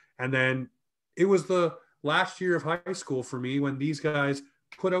wound. And then it was the last year of high school for me when these guys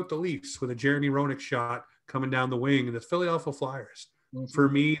put out the Leafs with a Jeremy Roenick shot coming down the wing, and the Philadelphia Flyers. Mm-hmm. For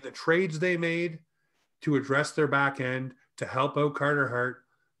me, the trades they made to address their back end, to help out Carter Hart,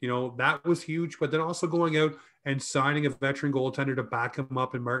 that was huge. But then also going out and signing a veteran goaltender to back him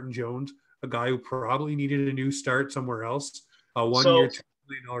up in Martin Jones, a guy who probably needed a new start somewhere else. A 1 year, $2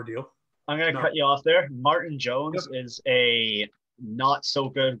 million deal. I'm going to cut you off there. Martin Jones is a not so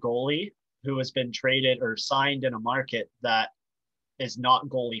good goalie who has been traded or signed in a market that is not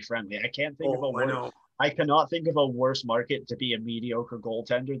goalie friendly. I cannot think of a worse market to be a mediocre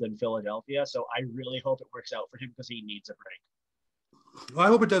goaltender than Philadelphia. So I really hope it works out for him because he needs a break. Well, I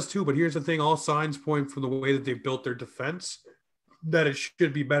hope it does too. But here's the thing: all signs point from the way that they've built their defense that it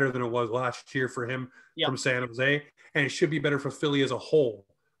should be better than it was last year for him from San Jose, and it should be better for Philly as a whole.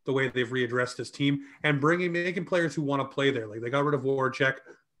 The way they've readdressed this team and making players who want to play there. Like they got rid of Voracek,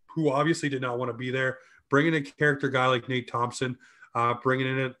 who obviously did not want to be there, bringing a character guy like Nate Thompson, bringing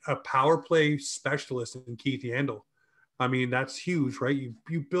in a power play specialist in Keith Yandel. I mean, that's huge, right?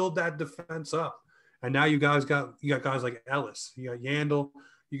 You build that defense up. And now you got guys like Ellis, you got Yandel,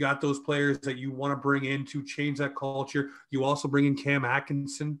 you got those players that you want to bring in to change that culture. You also bring in Cam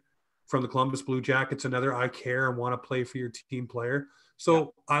Atkinson from the Columbus Blue Jackets, another I care and want to play for your team player.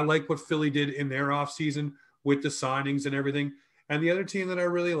 So I like what Philly did in their offseason with the signings and everything. And the other team that I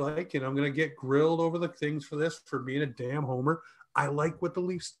really like, and I'm going to get grilled over the things for this for being a damn homer, I like what the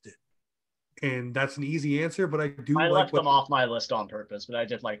Leafs did. And that's an easy answer, but I left them off my list on purpose, but I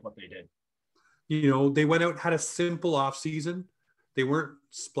did like what they did. They went out and had a simple offseason. They weren't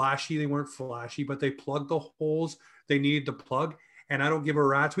splashy, they weren't flashy, but they plugged the holes they needed to plug. And I don't give a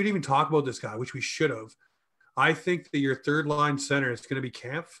rat's. We didn't even talk about this guy, which we should have. I think that your third line center is going to be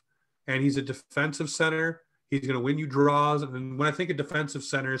Kampf, and he's a defensive center. He's going to win you draws. And when I think of defensive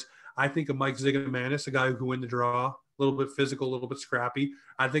centers, I think of Mike Zigomanis, a guy who can win the draw, a little bit physical, a little bit scrappy.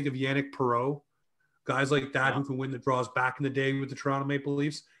 I think of Yannick Perreault, guys like that who can win the draws back in the day with the Toronto Maple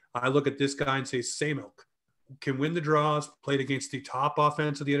Leafs. I look at this guy and say, same ilk. Can win the draws, played against the top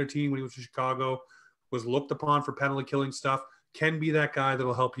offense of the other team when he was in Chicago, was looked upon for penalty killing stuff, can be that guy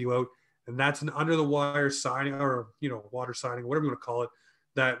that'll help you out. And that's an under-the-wire signing or, water signing, whatever you want to call it,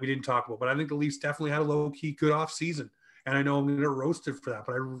 that we didn't talk about. But I think the Leafs definitely had a low-key good off-season. And I know I'm going to get roasted for that,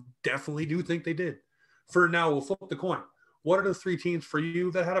 but I definitely do think they did. For now, we'll flip the coin. What are the 3 teams for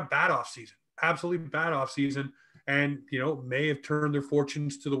you that had a bad off-season? Absolutely bad off-season and, may have turned their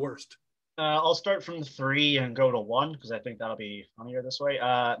fortunes to the worst. I'll start from 3 and go to 1 because I think that'll be funnier this way.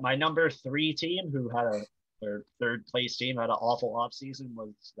 My number 3 team, who had their third place team, had an awful offseason,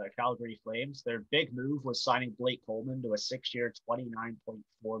 was the Calgary Flames. Their big move was signing Blake Coleman to a 6-year,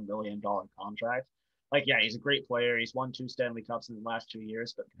 $29.4 million contract. He's a great player. He's won 2 Stanley Cups in the last 2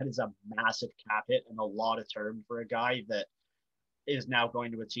 years, but that is a massive cap hit and a lot of term for a guy that is now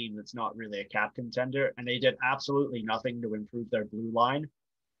going to a team that's not really a cap contender. And they did absolutely nothing to improve their blue line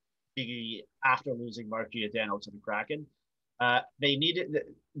after losing Mark Giordano to the Kraken.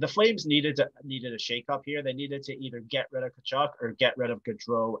 The Flames needed a shakeup here. They needed to either get rid of Tkachuk or get rid of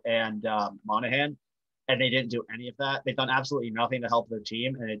Gaudreau and Monahan, and they didn't do any of that. They've done absolutely nothing to help their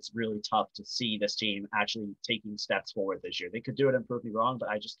team, and it's really tough to see this team actually taking steps forward this year. They could do it and prove me wrong, but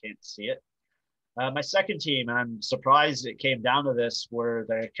I just can't see it. My second team, and I'm surprised it came down to this, were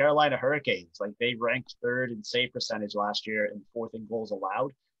the Carolina Hurricanes. They ranked 3rd in save percentage last year and 4th in goals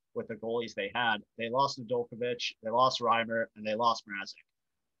allowed with the goalies they had. They lost Nedeljkovic, they lost Reimer, and they lost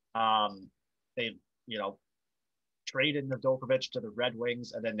Mrazek. They, traded Nedeljkovic to the Red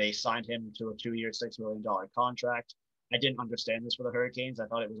Wings, and then they signed him to a 2-year, $6 million contract. I didn't understand this for the Hurricanes. I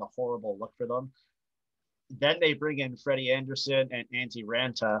thought it was a horrible look for them. Then they bring in Freddie Anderson and Antti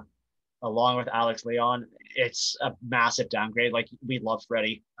Ranta along with Alex Leon. It's a massive downgrade. Like, we love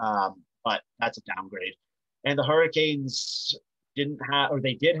Freddie, but that's a downgrade. And the Hurricanes didn't have, or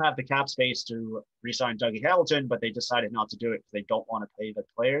they did have the cap space to re-sign Dougie Hamilton, but they decided not to do it because they don't want to pay the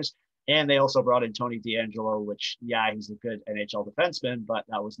players. And they also brought in Tony DeAngelo, which, yeah, he's a good NHL defenseman, but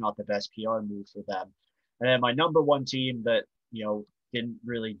that was not the best PR move for them. And then my number one team that, didn't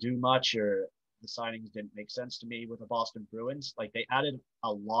really do much, or the signings didn't make sense to me, with the Boston Bruins. Like, they added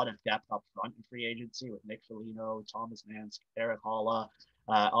a lot of depth up front in free agency with Nick Foligno, Thomas Mansk, Eric Holla.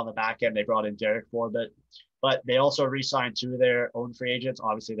 On the back end, they brought in Derek Forbett, but they also re-signed two of their own free agents.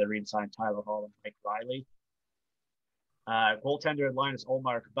 Obviously, they re-signed Tyler Hall and Mike Riley. Goaltender Linus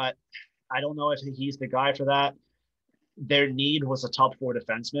Ullmark, but I don't know if he's the guy for that. Their need was a top four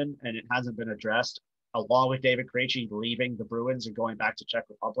defenseman, and it hasn't been addressed. Along with David Krejci leaving the Bruins and going back to Czech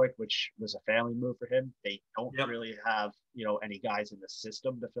Republic, which was a family move for him. They don't really have, any guys in the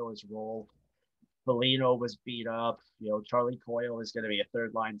system to fill his role. Foligno was beat up. Charlie Coyle is going to be a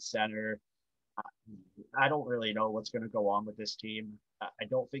third line center. I don't really know what's going to go on with this team. I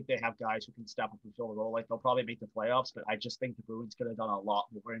don't think they have guys who can step up and fill the role. Like, they'll probably make the playoffs, but I just think the Bruins could have done a lot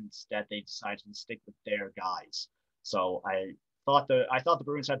more. Instead, they decided to stick with their guys. So I thought the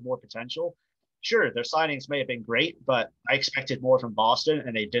Bruins had more potential. Sure, their signings may have been great, but I expected more from Boston,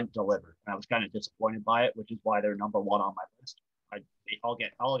 and they didn't deliver. And I was kind of disappointed by it, which is why they're number one on my list. I'll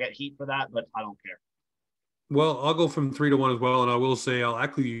get heat for that, but I don't care. Well, I'll go from 3-1 as well, and I will say I'll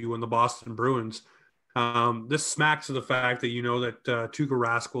echo you on the Boston Bruins. This smacks of the fact that that Tuukka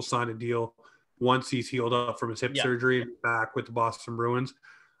Rask signed a deal once he's healed up from his hip surgery and back with the Boston Bruins.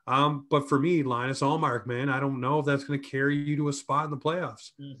 But for me, Linus Ullmark, man, I don't know if that's going to carry you to a spot in the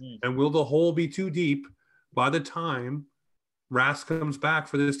playoffs. Mm-hmm. And will the hole be too deep by the time Rask comes back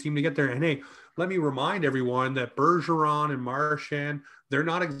for this team to get there? And hey, let me remind everyone that Bergeron and Marchand, they're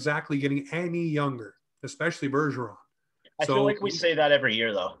not exactly getting any younger, especially Bergeron. I feel like we say that every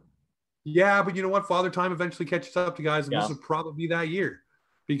year, though. Yeah, but you know what? Father Time eventually catches up to guys, and this will probably be that year,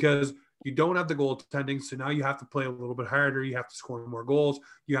 because you don't have the goaltending, so now you have to play a little bit harder. You have to score more goals.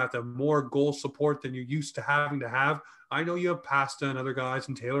 You have to have more goal support than you're used to having to have. I know you have Pasta and other guys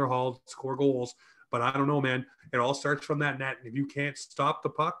and Taylor Hall to score goals, but I don't know, man. It all starts from that net, and if you can't stop the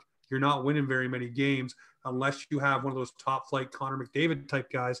puck, you're not winning very many games unless you have one of those top-flight Connor McDavid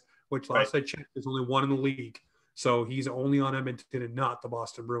type guys, which last I checked is only one in the league. So he's only on Edmonton and not the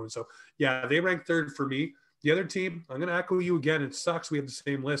Boston Bruins. So, yeah, they rank third for me. The other team, I'm going to echo you again. It sucks we have the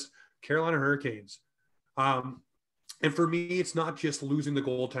same list. Carolina Hurricanes. And for me, it's not just losing the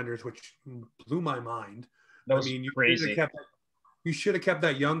goaltenders, which blew my mind. That was crazy. You should have kept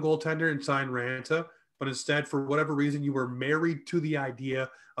that young goaltender and signed Ranta, but instead, for whatever reason, you were married to the idea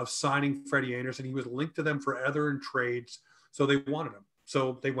of signing Freddie Anderson. He was linked to them for other trades, so they wanted him.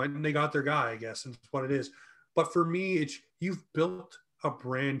 So they went and they got their guy, I guess, and that's what it is. But for me, you've built a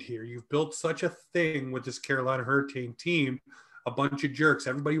brand here. You've built such a thing with this Carolina Hurricane team, a bunch of jerks.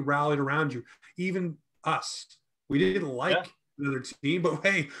 Everybody rallied around you, even us. We didn't like another team, but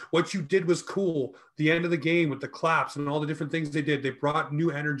hey, what you did was cool. The end of the game with the claps and all the different things they did, they brought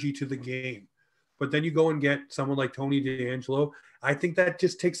new energy to the game. But then you go and get someone like Tony DeAngelo. I think that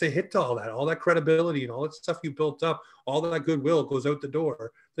just takes a hit to all that credibility and all that stuff you built up, all that goodwill goes out the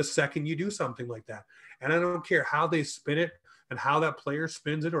door the second you do something like that. And I don't care how they spin it and how that player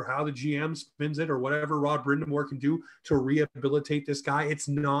spins it or how the GM spins it or whatever Rod Brind'Amour can do to rehabilitate this guy. It's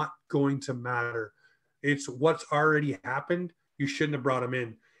not going to matter. It's what's already happened. You shouldn't have brought him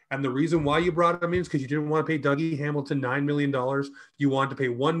in. And the reason why you brought him in is because you didn't want to pay Dougie Hamilton $9 million. You wanted to pay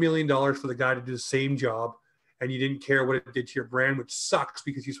 $1 million for the guy to do the same job, and you didn't care what it did to your brand, which sucks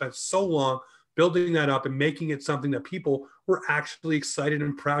because you spent so long building that up and making it something that people were actually excited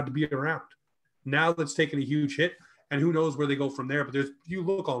and proud to be around. Now that's taken a huge hit, and who knows where they go from there. But you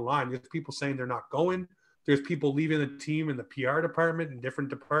look online, there's people saying they're not going. There's people leaving the team in the PR department and different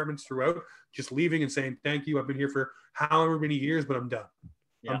departments throughout, just leaving and saying, thank you, I've been here for however many years, but I'm done.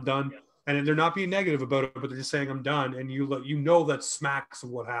 Yeah. I'm done. Yeah. And they're not being negative about it, but they're just saying I'm done. And you know that smacks of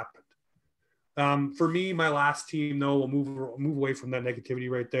what happened. For me, my last team, though, we'll move away from that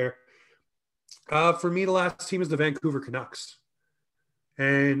negativity right there. For me, the last team is the Vancouver Canucks.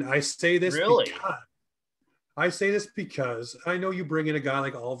 And I say this because I know you bring in a guy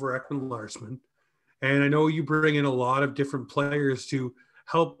like Oliver Ekman-Larsson, and I know you bring in a lot of different players to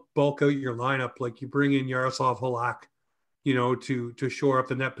help bulk out your lineup. Like you bring in Yaroslav Halak, to shore up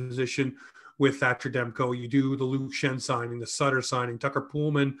the net position with Thatcher Demko. You do the Luke Shen signing, the Sutter signing, Tucker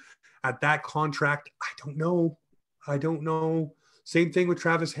Poolman at that contract. I don't know. Same thing with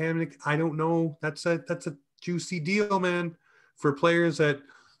Travis Hamonic. I don't know. That's a juicy deal, man, for players that,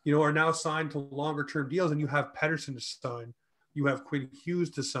 you know, are now signed to longer term deals, and you have Pettersson to sign, you have Quinn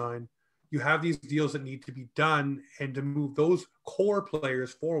Hughes to sign, you have these deals that need to be done, and to move those core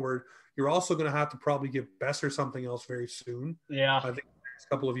players forward, you're also going to have to probably give Besser something else very soon. Yeah. I think the next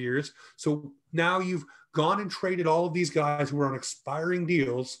couple of years. So now you've gone and traded all of these guys who are on expiring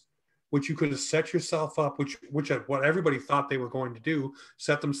deals, which you could have set yourself up, which what everybody thought they were going to do,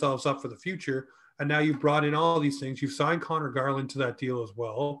 set themselves up for the future. And now you've brought in all these things. You've signed Connor Garland to that deal as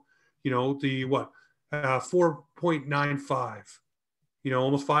well. You know, the 4.95, you know,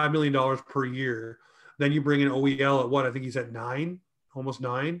 almost $5 million per year. Then you bring in OEL at what? I think he's at 9, almost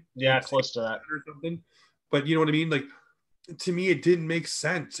 9. Yeah, close to that. Or something. But you know what I mean? Like, to me, it didn't make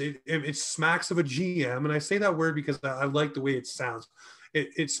sense. It smacks of a GM. And I say that word because I like the way it sounds.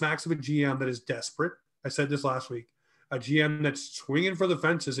 It smacks of a GM that is desperate. I said this last week. A GM that's swinging for the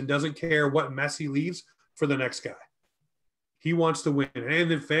fences and doesn't care what mess he leaves for the next guy. He wants to win. And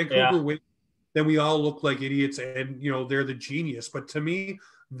if Vancouver wins, then we all look like idiots and, you know, they're the genius. But to me,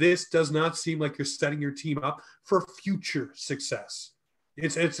 this does not seem like you're setting your team up for future success.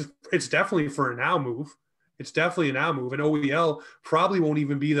 It's definitely for a now move. It's definitely a now move. And OEL probably won't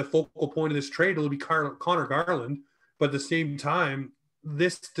even be the focal point of this trade. It'll be Connor Garland. But at the same time,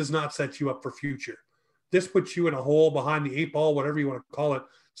 this does not set you up for future. This puts you in a hole behind the 8 ball, whatever you want to call it.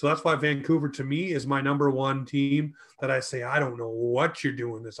 So that's why Vancouver, to me, is my number one team that I say, I don't know what you're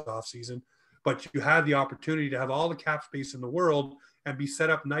doing this offseason, but you had the opportunity to have all the cap space in the world and be set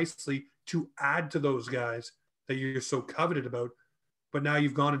up nicely to add to those guys that you're so coveted about. But now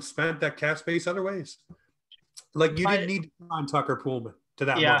you've gone and spent that cap space other ways. Like, you didn't need to sign Tucker Poolman to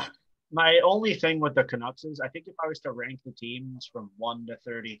that much. My only thing with the Canucks is I think if I was to rank the teams from 1 to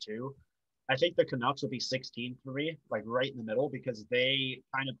 32, I think the Canucks would be 16 for me, like right in the middle, because they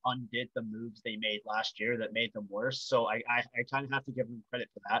kind of undid the moves they made last year that made them worse. So I kind of have to give them credit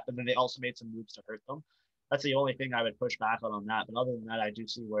for that. But then they also made some moves to hurt them. That's the only thing I would push back on that. But other than that, I do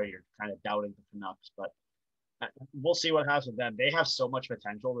see where you're kind of doubting the Canucks. But we'll see what happens with them. They have so much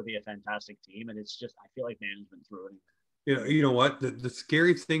potential to be a fantastic team. And it's just, I feel like management threw it. You know what? The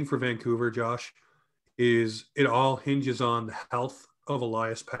scary thing for Vancouver, Josh, is it all hinges on the health of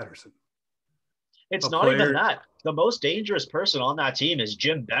Elias Pettersson. It's not even that. The most dangerous person on that team is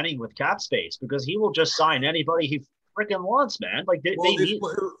Jim Benning with cap space, because he will just sign anybody he freaking wants, man. Like they need.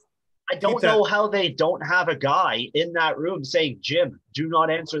 I don't know how they don't have a guy in that room saying, Jim, do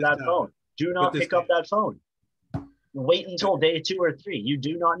not answer that phone. Do not pick up that phone. Wait until day 2 or 3. You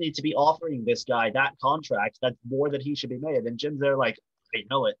do not need to be offering this guy that contract. That's more than he should be made. And Jim's there like, I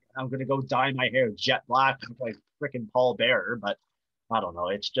know it. I'm going to go dye my hair jet black like freaking Paul Bearer. But I don't know.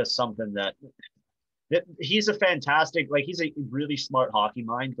 It's just something that he's a fantastic, like he's a really smart hockey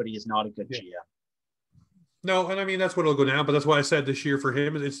mind, but he is not a good GM. No, and I mean, that's what it'll go down. But that's why I said this year for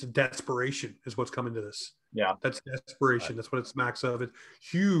him, it's the desperation is what's coming to this. Yeah. That's desperation. That's what it smacks of. It's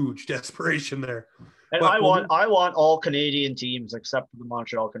huge desperation there. And but I want all Canadian teams except for the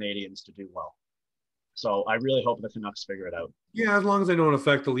Montreal Canadiens to do well. So I really hope the Canucks figure it out. Yeah, as long as they don't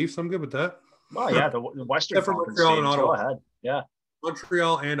affect the Leafs, I'm good with that. Oh yeah, the Western Conference teams, go ahead. Yeah.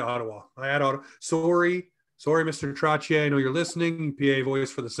 Montreal and Ottawa. I had Ottawa. Sorry, Mr. Trottier. I know you're listening. PA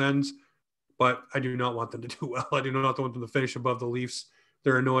voice for the Sens, but I do not want them to do well. I do not want them to finish above the Leafs.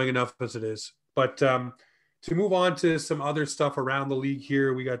 They're annoying enough as it is. But to move on to some other stuff around the league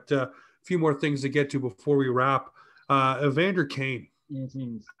here, we got a few more things to get to before we wrap. Evander Kane.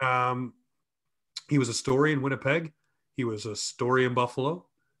 Mm-hmm. He was a story in Winnipeg. He was a story in Buffalo.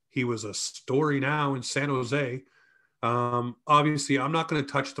 He was a story now in San Jose. Obviously, I'm not going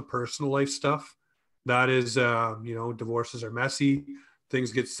to touch the personal life stuff. That is, divorces are messy.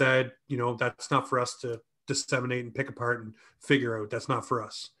 Things get said. That's not for us to disseminate and pick apart and figure out. That's not for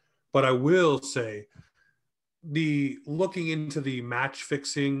us. But I will say, the looking into the match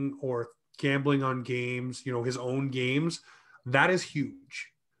fixing or gambling on games, his own games, that is huge.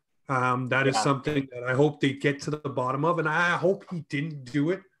 That is something that I hope they get to the bottom of, and I hope he didn't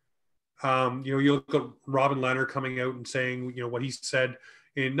do it. You look at Robin Leonard coming out and saying, what he said,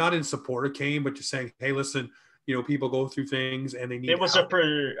 not in support of Kane, but just saying, hey, listen, people go through things and they need. It was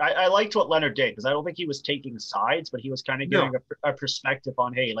I liked what Leonard did, because I don't think he was taking sides, but he was kind of giving a perspective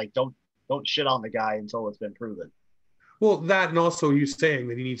on, hey, like don't shit on the guy until it's been proven. Well, that, and also he's saying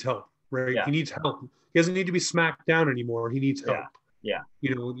that he needs help, right? Yeah. He needs help. He doesn't need to be smacked down anymore. He needs help. Yeah.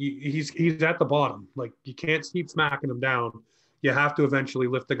 He's at the bottom. Like, you can't keep smacking him down. You have to eventually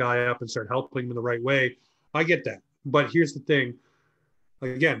lift the guy up and start helping him in the right way. I get that. But here's the thing.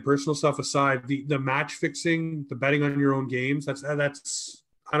 again, personal stuff aside, the match fixing, the betting on your own games, that's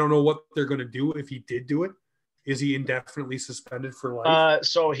I don't know what they're going to do if he did do it. Is he indefinitely suspended for life?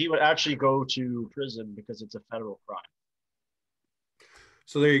 So he would actually go to prison because it's a federal crime.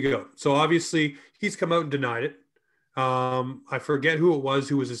 So there you go. So obviously he's come out and denied it. I forget who it was,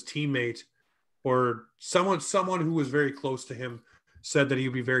 who was his teammate or someone who was very close to him said that he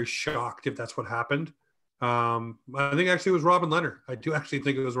would be very shocked if that's what happened. I think actually it was Robin Leonard. I do actually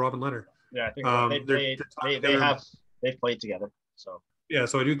think it was Robin Leonard. Yeah, I think they've played together. So yeah,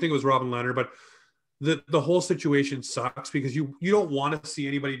 so I do think it was Robin Leonard, but the whole situation sucks because you don't want to see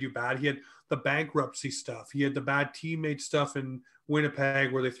anybody do bad. He had the bankruptcy stuff. He had the bad teammate stuff in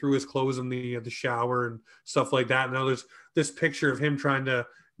Winnipeg where they threw his clothes in the shower and stuff like that. Now there's this picture of him trying to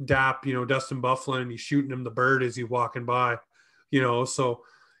dap, Dustin Byfuglien, and he's shooting him the bird as he's walking by, so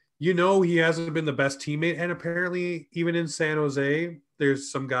he hasn't been the best teammate. And apparently even in San Jose,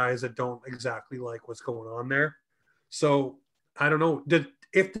 there's some guys that don't exactly like what's going on there. So I don't know.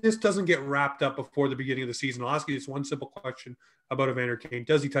 If this doesn't get wrapped up before the beginning of the season, I'll ask you just one simple question about Evander Kane.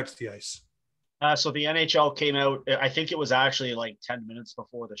 Does he touch the ice? So the NHL came out, I think it was actually like 10 minutes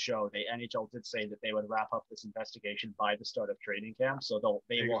before the show. The NHL did say that they would wrap up this investigation by the start of training camp. So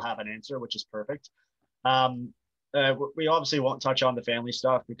they will have an answer, which is perfect. We obviously won't touch on the family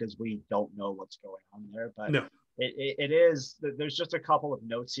stuff because we don't know what's going on there. But no. It is, there's just a couple of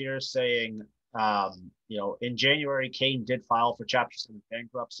notes here saying, in January, Kane did file for Chapter 7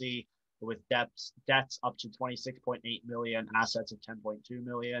 bankruptcy with debts up to 26.8 million, assets of 10.2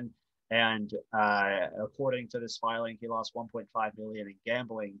 million. And according to this filing, he lost 1.5 million in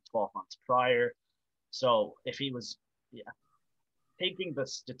gambling 12 months prior. So if he was, taking the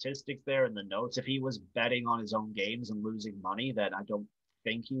statistics there in the notes, if he was betting on his own games and losing money, then I don't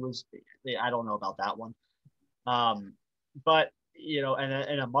think he was. I don't know about that one. But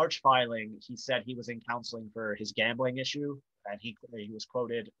in a March filing, he said he was in counseling for his gambling issue, and he was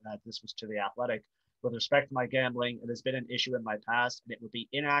quoted. This was to The Athletic. With respect to my gambling, it has been an issue in my past, and it would be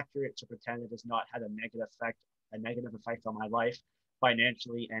inaccurate to pretend it has not had a negative effect on my life,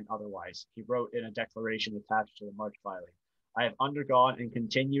 financially and otherwise. He wrote in a declaration attached to the March filing. I have undergone and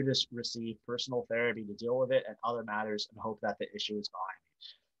continue to receive personal therapy to deal with it and other matters, and hope that the issue is behind me.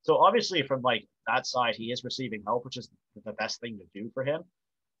 So obviously, from that side, he is receiving help, which is the best thing to do for him.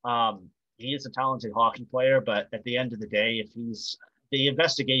 He is a talented hockey player, but at the end of the day, the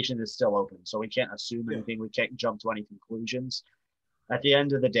investigation is still open, so we can't assume anything. We can't jump to any conclusions. At the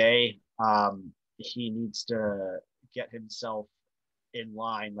end of the day, he needs to get himself in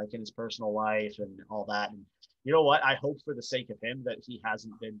line, in his personal life and all that. And you know what? I hope for the sake of him that he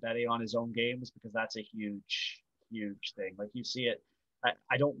hasn't been betting on his own games, because that's a huge, huge thing. You see it.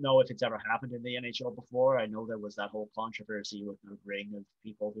 I don't know if it's ever happened in the NHL before. I know there was that whole controversy with the ring of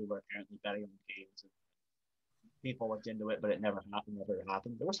people who were apparently betting on games. And people looked into it, but it never happened.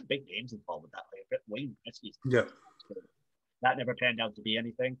 There were some big games involved with that. Wayne Gretzky. Yeah. That never panned out to be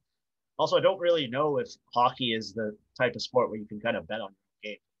anything. Also, I don't really know if hockey is the type of sport where you can kind of bet on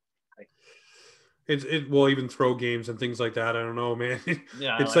your game. It will even throw games and things like that. I don't know, man.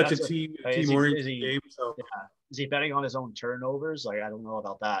 Yeah, it's such a team-oriented game. So. Yeah. Is he betting on his own turnovers? I don't know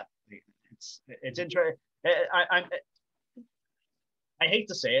about that. It's interesting. I hate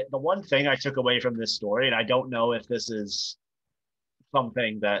to say it. The one thing I took away from this story, and I don't know if this is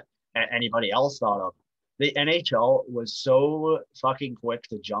something that anybody else thought of, the NHL was so fucking quick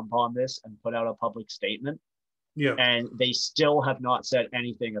to jump on this and put out a public statement. Yeah. And they still have not said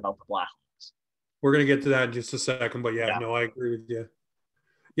anything about the Blackhawks. We're going to get to that in just a second, but no, I agree with you.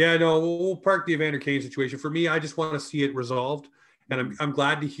 Yeah, no, we'll park the Evander Kane situation. For me, I just want to see it resolved. And I'm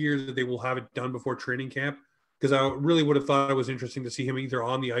glad to hear that they will have it done before training camp, because I really would have thought it was interesting to see him either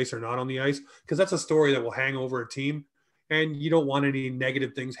on the ice or not on the ice, because that's a story that will hang over a team. And you don't want any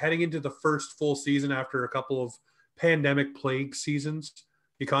negative things heading into the first full season after a couple of pandemic plague seasons.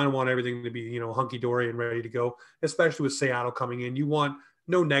 You kind of want everything to be, hunky-dory and ready to go, especially with Seattle coming in. You want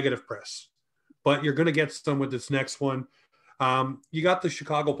no negative press, but you're going to get some with this next one. You got the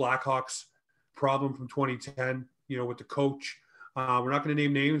Chicago Blackhawks problem from 2010, with the coach. We're not going to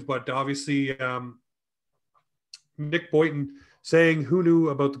name names, but obviously Nick Boynton saying who knew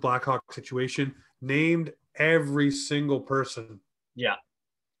about the Blackhawks situation, named every single person. Yeah.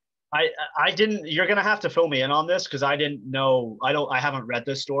 I didn't. You're gonna have to fill me in on this, because I didn't know. I haven't read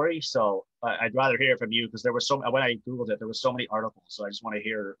this story, so I'd rather hear it from you, because there was when I googled it, there was so many articles. So I just want to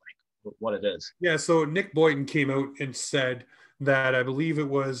hear what it is. Yeah. So Nick Boynton came out and said that, I believe it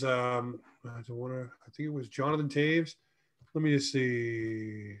was I think it was Jonathan Toews. Let me just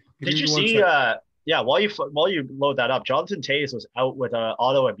see. Did you see? Yeah, while you load that up, Jonathan Tays was out with a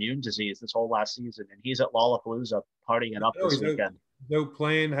autoimmune disease this whole last season, and he's at Lollapalooza partying it up No, this weekend. he's out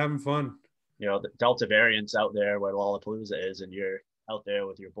playing, having fun. You know, the Delta variant's out there where Lollapalooza is, and you're out there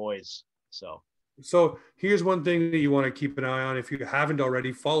with your boys. So So here's one thing that you want to keep an eye on. If you haven't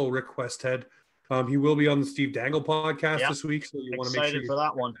already, follow Rick Westhead. He will be on the Steve Dangle podcast yeah, this week, so you want to make sure excited you for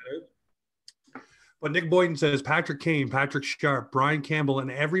that check one. that out. But Nick Boynton says Patrick Kane, Patrick Sharp, Brian Campbell,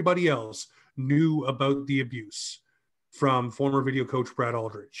 and everybody else knew about the abuse from former video coach Brad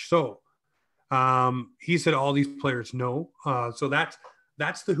Aldrich. So he said all these players know. So that's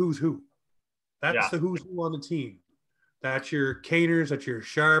the who's who. That's the who's who on the team. That's your Caners, that's your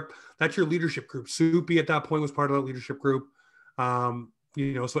Sharp, that's your leadership group. Soupy at that point was part of that leadership group.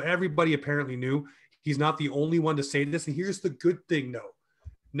 So everybody apparently knew. He's not the only one to say this. And here's the good thing, though.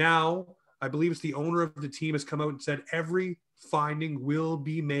 Now, I believe it's the owner of the team has come out and said every finding will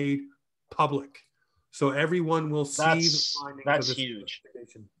be made public. So everyone will see the findings that's of this huge.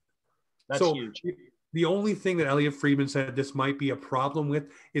 That's huge. The only thing that Elliot Friedman said this might be a problem with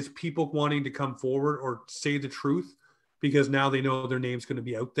is people wanting to come forward or say the truth, because now they know their name's going to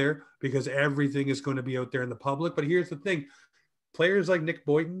be out there, because everything is going to be out there in the public. But here's the thing. Players like Nick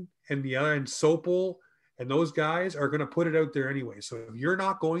Boynton and the other and Sopel and those guys are going to put it out there anyway. So if you're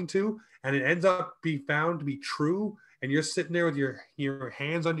not going to, and it ends up be found to be true, and you're sitting there with your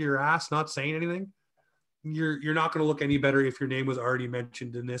hands under your ass, not saying anything, you're not going to look any better if your name was already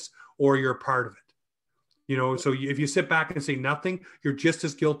mentioned in this or you're a part of it. So if you sit back and say nothing, you're just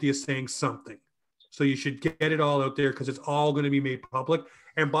as guilty as saying something. So you should get it all out there because it's all going to be made public.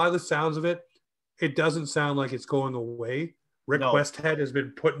 And by the sounds of it, it doesn't sound like it's going away. Rick Westhead has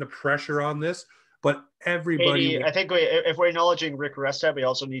been putting the pressure on this, but everybody. I think if we're acknowledging Rick Westhead, we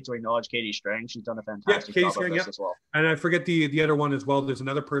also need to acknowledge Katie Strang. She's done a fantastic job of this as well. And I forget the other one as well. There's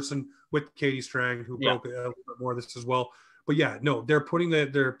another person with Katie Strang who broke a little bit more of this as well. But they're putting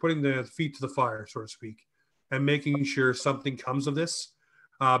the feet to the fire, so to speak, and making sure something comes of this.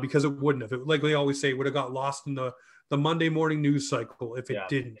 Because it wouldn't have. Like they always say, it would have got lost in the Monday morning news cycle if it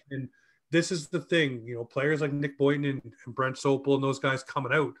didn't. And this is the thing, players like Nick Boynton and Brent Sopel and those guys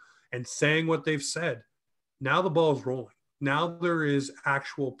coming out and saying what they've said. Now the ball's rolling. Now there is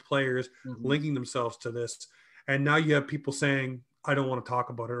actual players linking themselves to this. And now you have people saying, I don't want to talk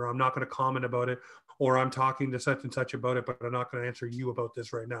about it, or I'm not going to comment about it, or I'm talking to such and such about it, but I'm not going to answer you about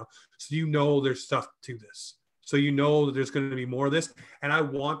this right now. So there's stuff to this. So that there's going to be more of this. And I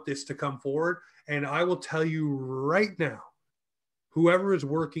want this to come forward. And I will tell you right now, whoever is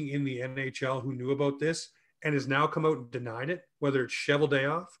working in the NHL who knew about this and has now come out and denied it, whether it's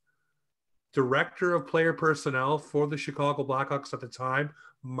Cheveldayoff, director of player personnel for the Chicago Blackhawks at the time,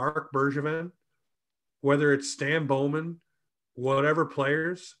 Marc Bergevin, whether it's Stan Bowman, whatever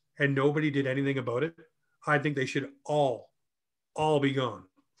players, and nobody did anything about it, I think they should all be gone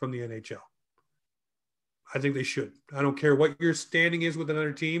from the NHL. I think they should. I don't care what your standing is with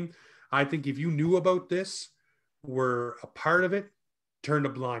another team. I think if you knew about this, were a part of it, turned a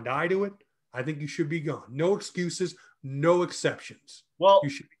blind eye to it, I think you should be gone. No excuses, no exceptions. Well, you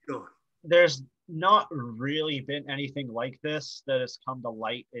should be gone. There's not really been anything like this that has come to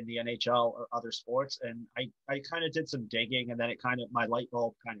light in the NHL or other sports. And I kind of did some digging, and then my light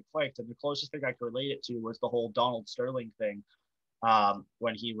bulb kind of clicked. And the closest thing I could relate it to was the whole Donald Sterling thing.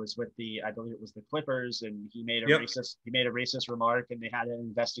 When he was with I believe it was the Clippers, and he made a racist remark, and they had an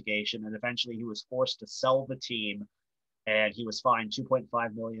investigation, and eventually he was forced to sell the team, and he was fined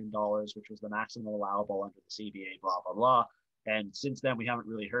 $2.5 million, which was the maximum allowable under the CBA, blah, blah, blah. And since then, we haven't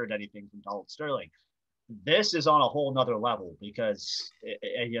really heard anything from Donald Sterling. This is on a whole nother level because,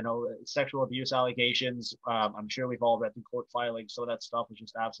 sexual abuse allegations, I'm sure we've all read the court filings. So that stuff was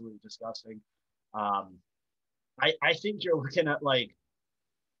just absolutely disgusting. I think you're looking at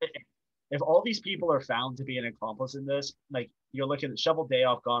if all these people are found to be an accomplice in this, you're looking at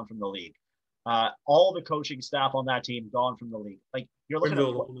Cheveldayoff gone from the league. All the coaching staff on that team gone from the league. You're looking at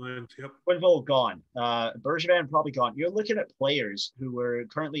Quenneville gone. Bergevin probably gone. You're looking at players who are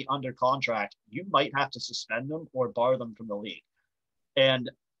currently under contract. You might have to suspend them or bar them from the league. And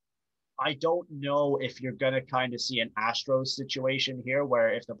I don't know if you're going to kind of see an Astros situation here where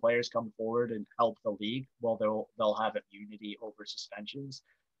if the players come forward and help the league, well, they'll have immunity over suspensions.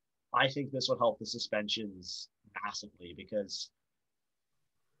 I think this would help the suspensions massively because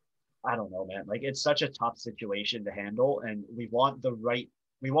I don't know, man. It's such a tough situation to handle, and we want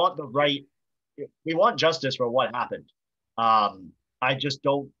justice for what happened. I just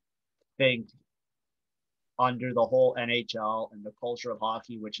don't think under the whole NHL and the culture of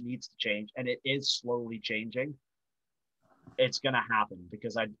hockey, which needs to change, and it is slowly changing, it's going to happen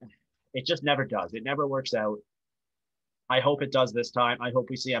because It just never does. It never works out. I hope it does this time. I hope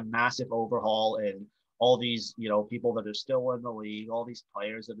we see a massive overhaul in all these, people that are still in the league, all these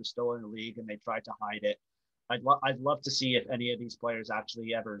players that are still in the league, and they tried to hide it. I'd love to see if any of these players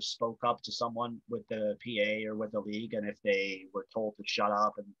actually ever spoke up to someone with the PA or with the league, and if they were told to shut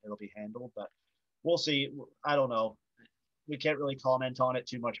up and it'll be handled. But we'll see. I don't know. We can't really comment on it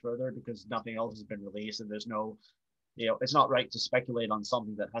too much further because nothing else has been released, and there's no, it's not right to speculate on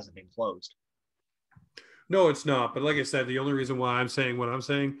something that hasn't been closed. No, it's not. But like I said, the only reason why I'm saying what I'm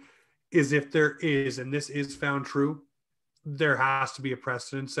saying is if there is, and this is found true, there has to be a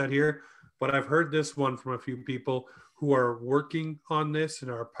precedent set here. But I've heard this one from a few people who are working on this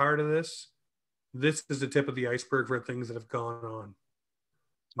and are part of this. This is the tip of the iceberg for things that have gone on.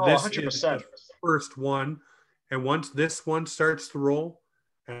 Oh, this 100%. Is the first one. And once this one starts to roll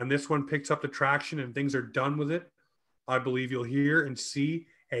and this one picks up the traction and things are done with it, I believe you'll hear and see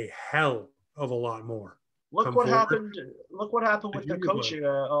a hell of a lot more. Look what happened with the coach.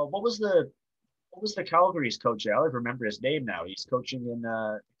 What was the Calgary's coach? I don't remember his name now. He's coaching in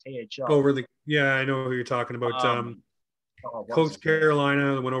KHL. Yeah, I know who you're talking about. Coach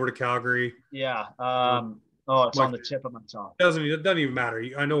Carolina went over to Calgary. Yeah. It's on the tip of my tongue. It doesn't even matter.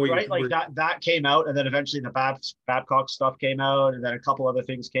 I know right. Like that came out, and then eventually the Babcock stuff came out, and then a couple other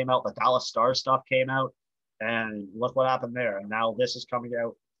things came out. The Dallas Stars stuff came out, and look what happened there. And now this is coming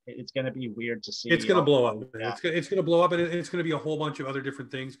out. It's going to be weird to see. It's going to blow up. Yeah. It's going to blow up, and it's going to be a whole bunch of other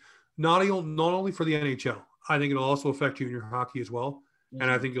different things. Not only for the NHL. I think it'll also affect junior hockey as well. Mm-hmm.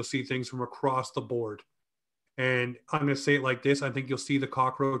 And I think you'll see things from across the board. And I'm going to say it like this. I think you'll see the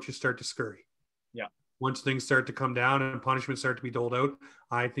cockroaches start to scurry. Yeah. Once things start to come down and punishments start to be doled out,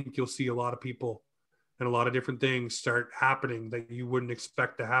 I think you'll see a lot of people and a lot of different things start happening that you wouldn't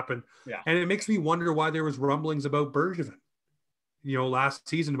expect to happen. Yeah. And it makes me wonder why there was rumblings about Bergevin, last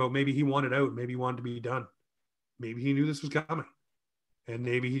season about maybe he wanted out, maybe he wanted to be done. Maybe he knew this was coming. And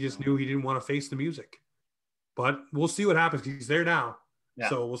maybe he just knew he didn't want to face the music. But we'll see what happens. He's there now. Yeah.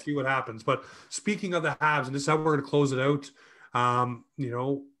 So we'll see what happens. But speaking of the Habs, and this is how we're going to close it out,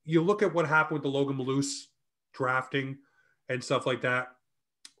 you look at what happened with the Logan Maluce drafting and stuff like that.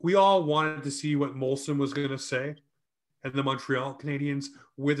 We all wanted to see what Molson was going to say and the Montreal Canadiens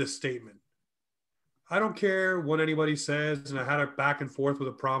with a statement. I don't care what anybody says, and I had a back and forth with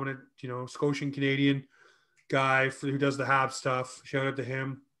a prominent, Scotian Canadian guy who does the Habs stuff. Shout out to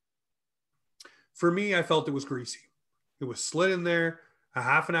him. For me, I felt it was greasy. It was slid in there a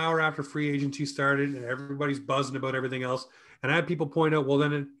half an hour after free agency started, and everybody's buzzing about everything else. And I had people point out, well,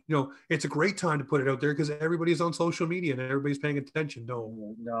 then, it's a great time to put it out there because everybody's on social media and everybody's paying attention.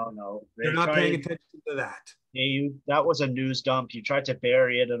 No. They're not paying attention to that. Yeah, that was a news dump. You tried to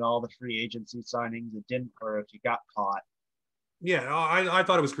bury it in all the free agency signings. It didn't work. You got caught. Yeah, I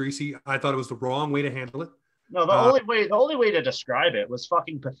thought it was greasy. I thought it was the wrong way to handle it. No, the only way to describe it was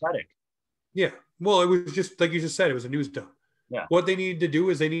fucking pathetic. Yeah. Well, it was just like you just said, it was a news dump. Yeah. What they needed to do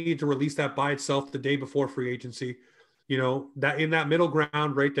is they needed to release that by itself the day before free agency. That in that middle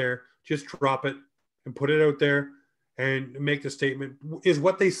ground right there, just drop it and put it out there and make the statement. Is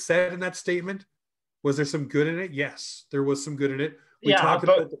what they said in that statement, was there some good in it? Yes, there was some good in it. We talked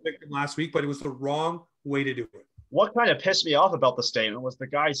about the victim last week, but it was the wrong way to do it. What kind of pissed me off about the statement was the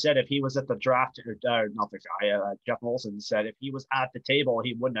guy said if he was at the draft, not the guy, Jeff Molson said if he was at the table,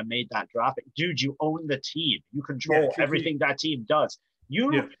 he wouldn't have made that draft. Dude, you own the team. You control everything that team does.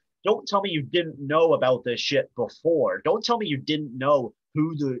 Don't tell me you didn't know about this shit before. Don't tell me you didn't know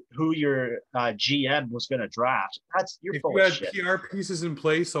who your GM was going to draft. You're full of shit. If you had PR pieces in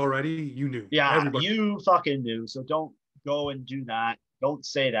place already, you knew. Yeah, everybody. You fucking knew. So don't go and do that. Don't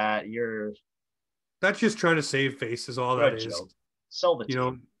say that. That's just trying to save face is all that is. Sell the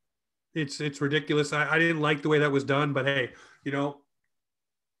team. It's ridiculous. I didn't like the way that was done, but hey,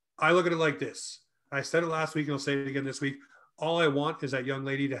 I look at it like this. I said it last week and I'll say it again this week. All I want is that young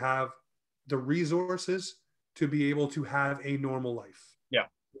lady to have the resources to be able to have a normal life. Yeah.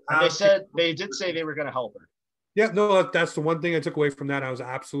 And they did say they were going to help her. Yeah, no, that's the one thing I took away from that. I was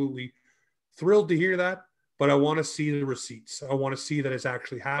absolutely thrilled to hear that, but I want to see the receipts. I want to see that it's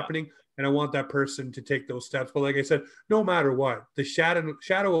actually happening. Yeah. And I want that person to take those steps. But like I said, no matter what, the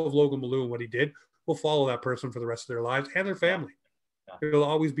shadow of Logan Mailloux and what he did will follow that person for the rest of their lives and their family. Yeah. It'll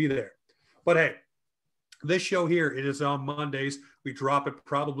always be there. But hey, this show here, it is on Mondays. We drop it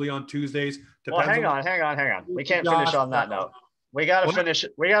probably on Tuesdays. Well, hang on. We can't finish on that note. We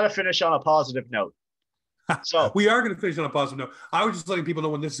gotta finish on a positive note. So we are going to finish on a positive note. I was just letting people know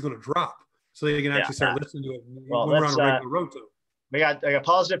when this is going to drop, so they can actually start listening to it when we're on a regular road. We got a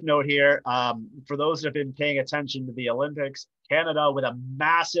positive note here. For those that have been paying attention to the Olympics, Canada with a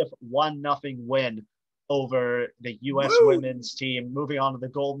massive 1-0 win over the U.S. women's team, moving on to the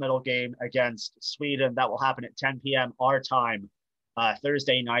gold medal game against Sweden. That will happen at 10 p.m. our time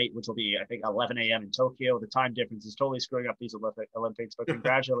Thursday night, which will be, I think, 11 a.m. in Tokyo. The time difference is totally screwing up these Olympics, but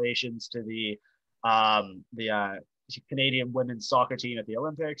congratulations to the Canadian women's soccer team at the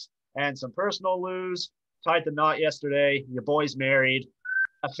Olympics. And some personal news. Tied the knot yesterday. Your boy's married.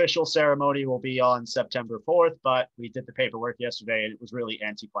 Official ceremony will be on September 4th, but we did the paperwork yesterday and it was really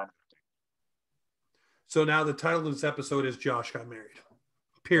anticlimactic. So now the title of this episode is Josh Got Married.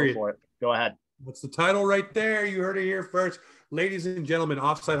 Period. Go for it. Go ahead. That's the title right there. You heard it here first. Ladies and gentlemen,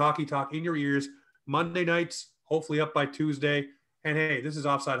 Offside Hockey Talk in your ears. Monday nights, hopefully up by Tuesday. And hey, this is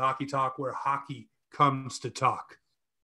Offside Hockey Talk where hockey comes to talk.